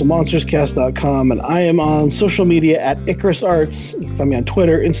 universalmonsterscast.com, and I am on social media at Icarus Arts. You can find me on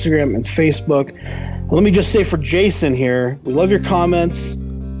Twitter, Instagram, and Facebook. Let me just say for Jason here, we love your comments.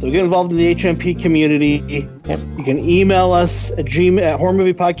 So get involved in the HMP community. You can email us at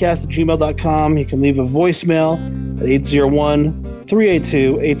horrormoviepodcast@gmail.com. You can leave a voicemail at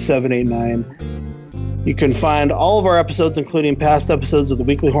 801-382-8789. You can find all of our episodes, including past episodes of the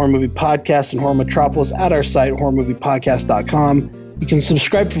Weekly Horror Movie Podcast and Horror Metropolis, at our site, horrormoviepodcast.com. You can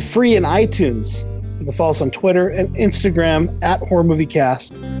subscribe for free in iTunes. You can follow us on Twitter and Instagram at Horror Movie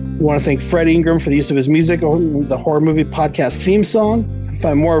Cast. We want to thank Fred Ingram for the use of his music on the Horror Movie Podcast theme song. You can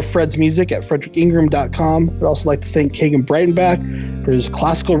find more of Fred's music at fredericingram.com. I'd also like to thank Kagan Breitenbach for his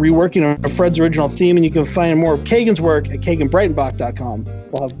classical reworking of Fred's original theme, and you can find more of Kagan's work at kaganbreitenbach.com.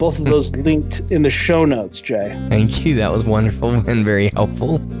 We'll have both of those linked in the show notes, Jay. Thank you. That was wonderful and very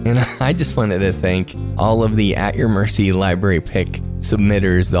helpful. And I just wanted to thank all of the At Your Mercy library pick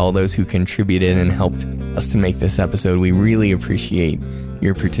submitters, all those who contributed and helped us to make this episode. We really appreciate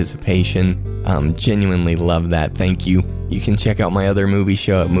your participation. Genuinely love that. Thank you. You can check out my other movie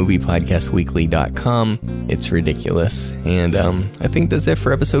show at moviepodcastweekly.com. It's ridiculous. And I think that's it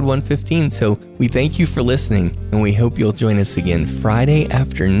for episode 115. So we thank you for listening, and we hope you'll join us again Friday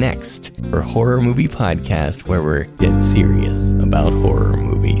after next for Horror Movie Podcast, where we're dead serious about horror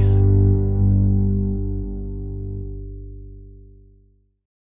movies.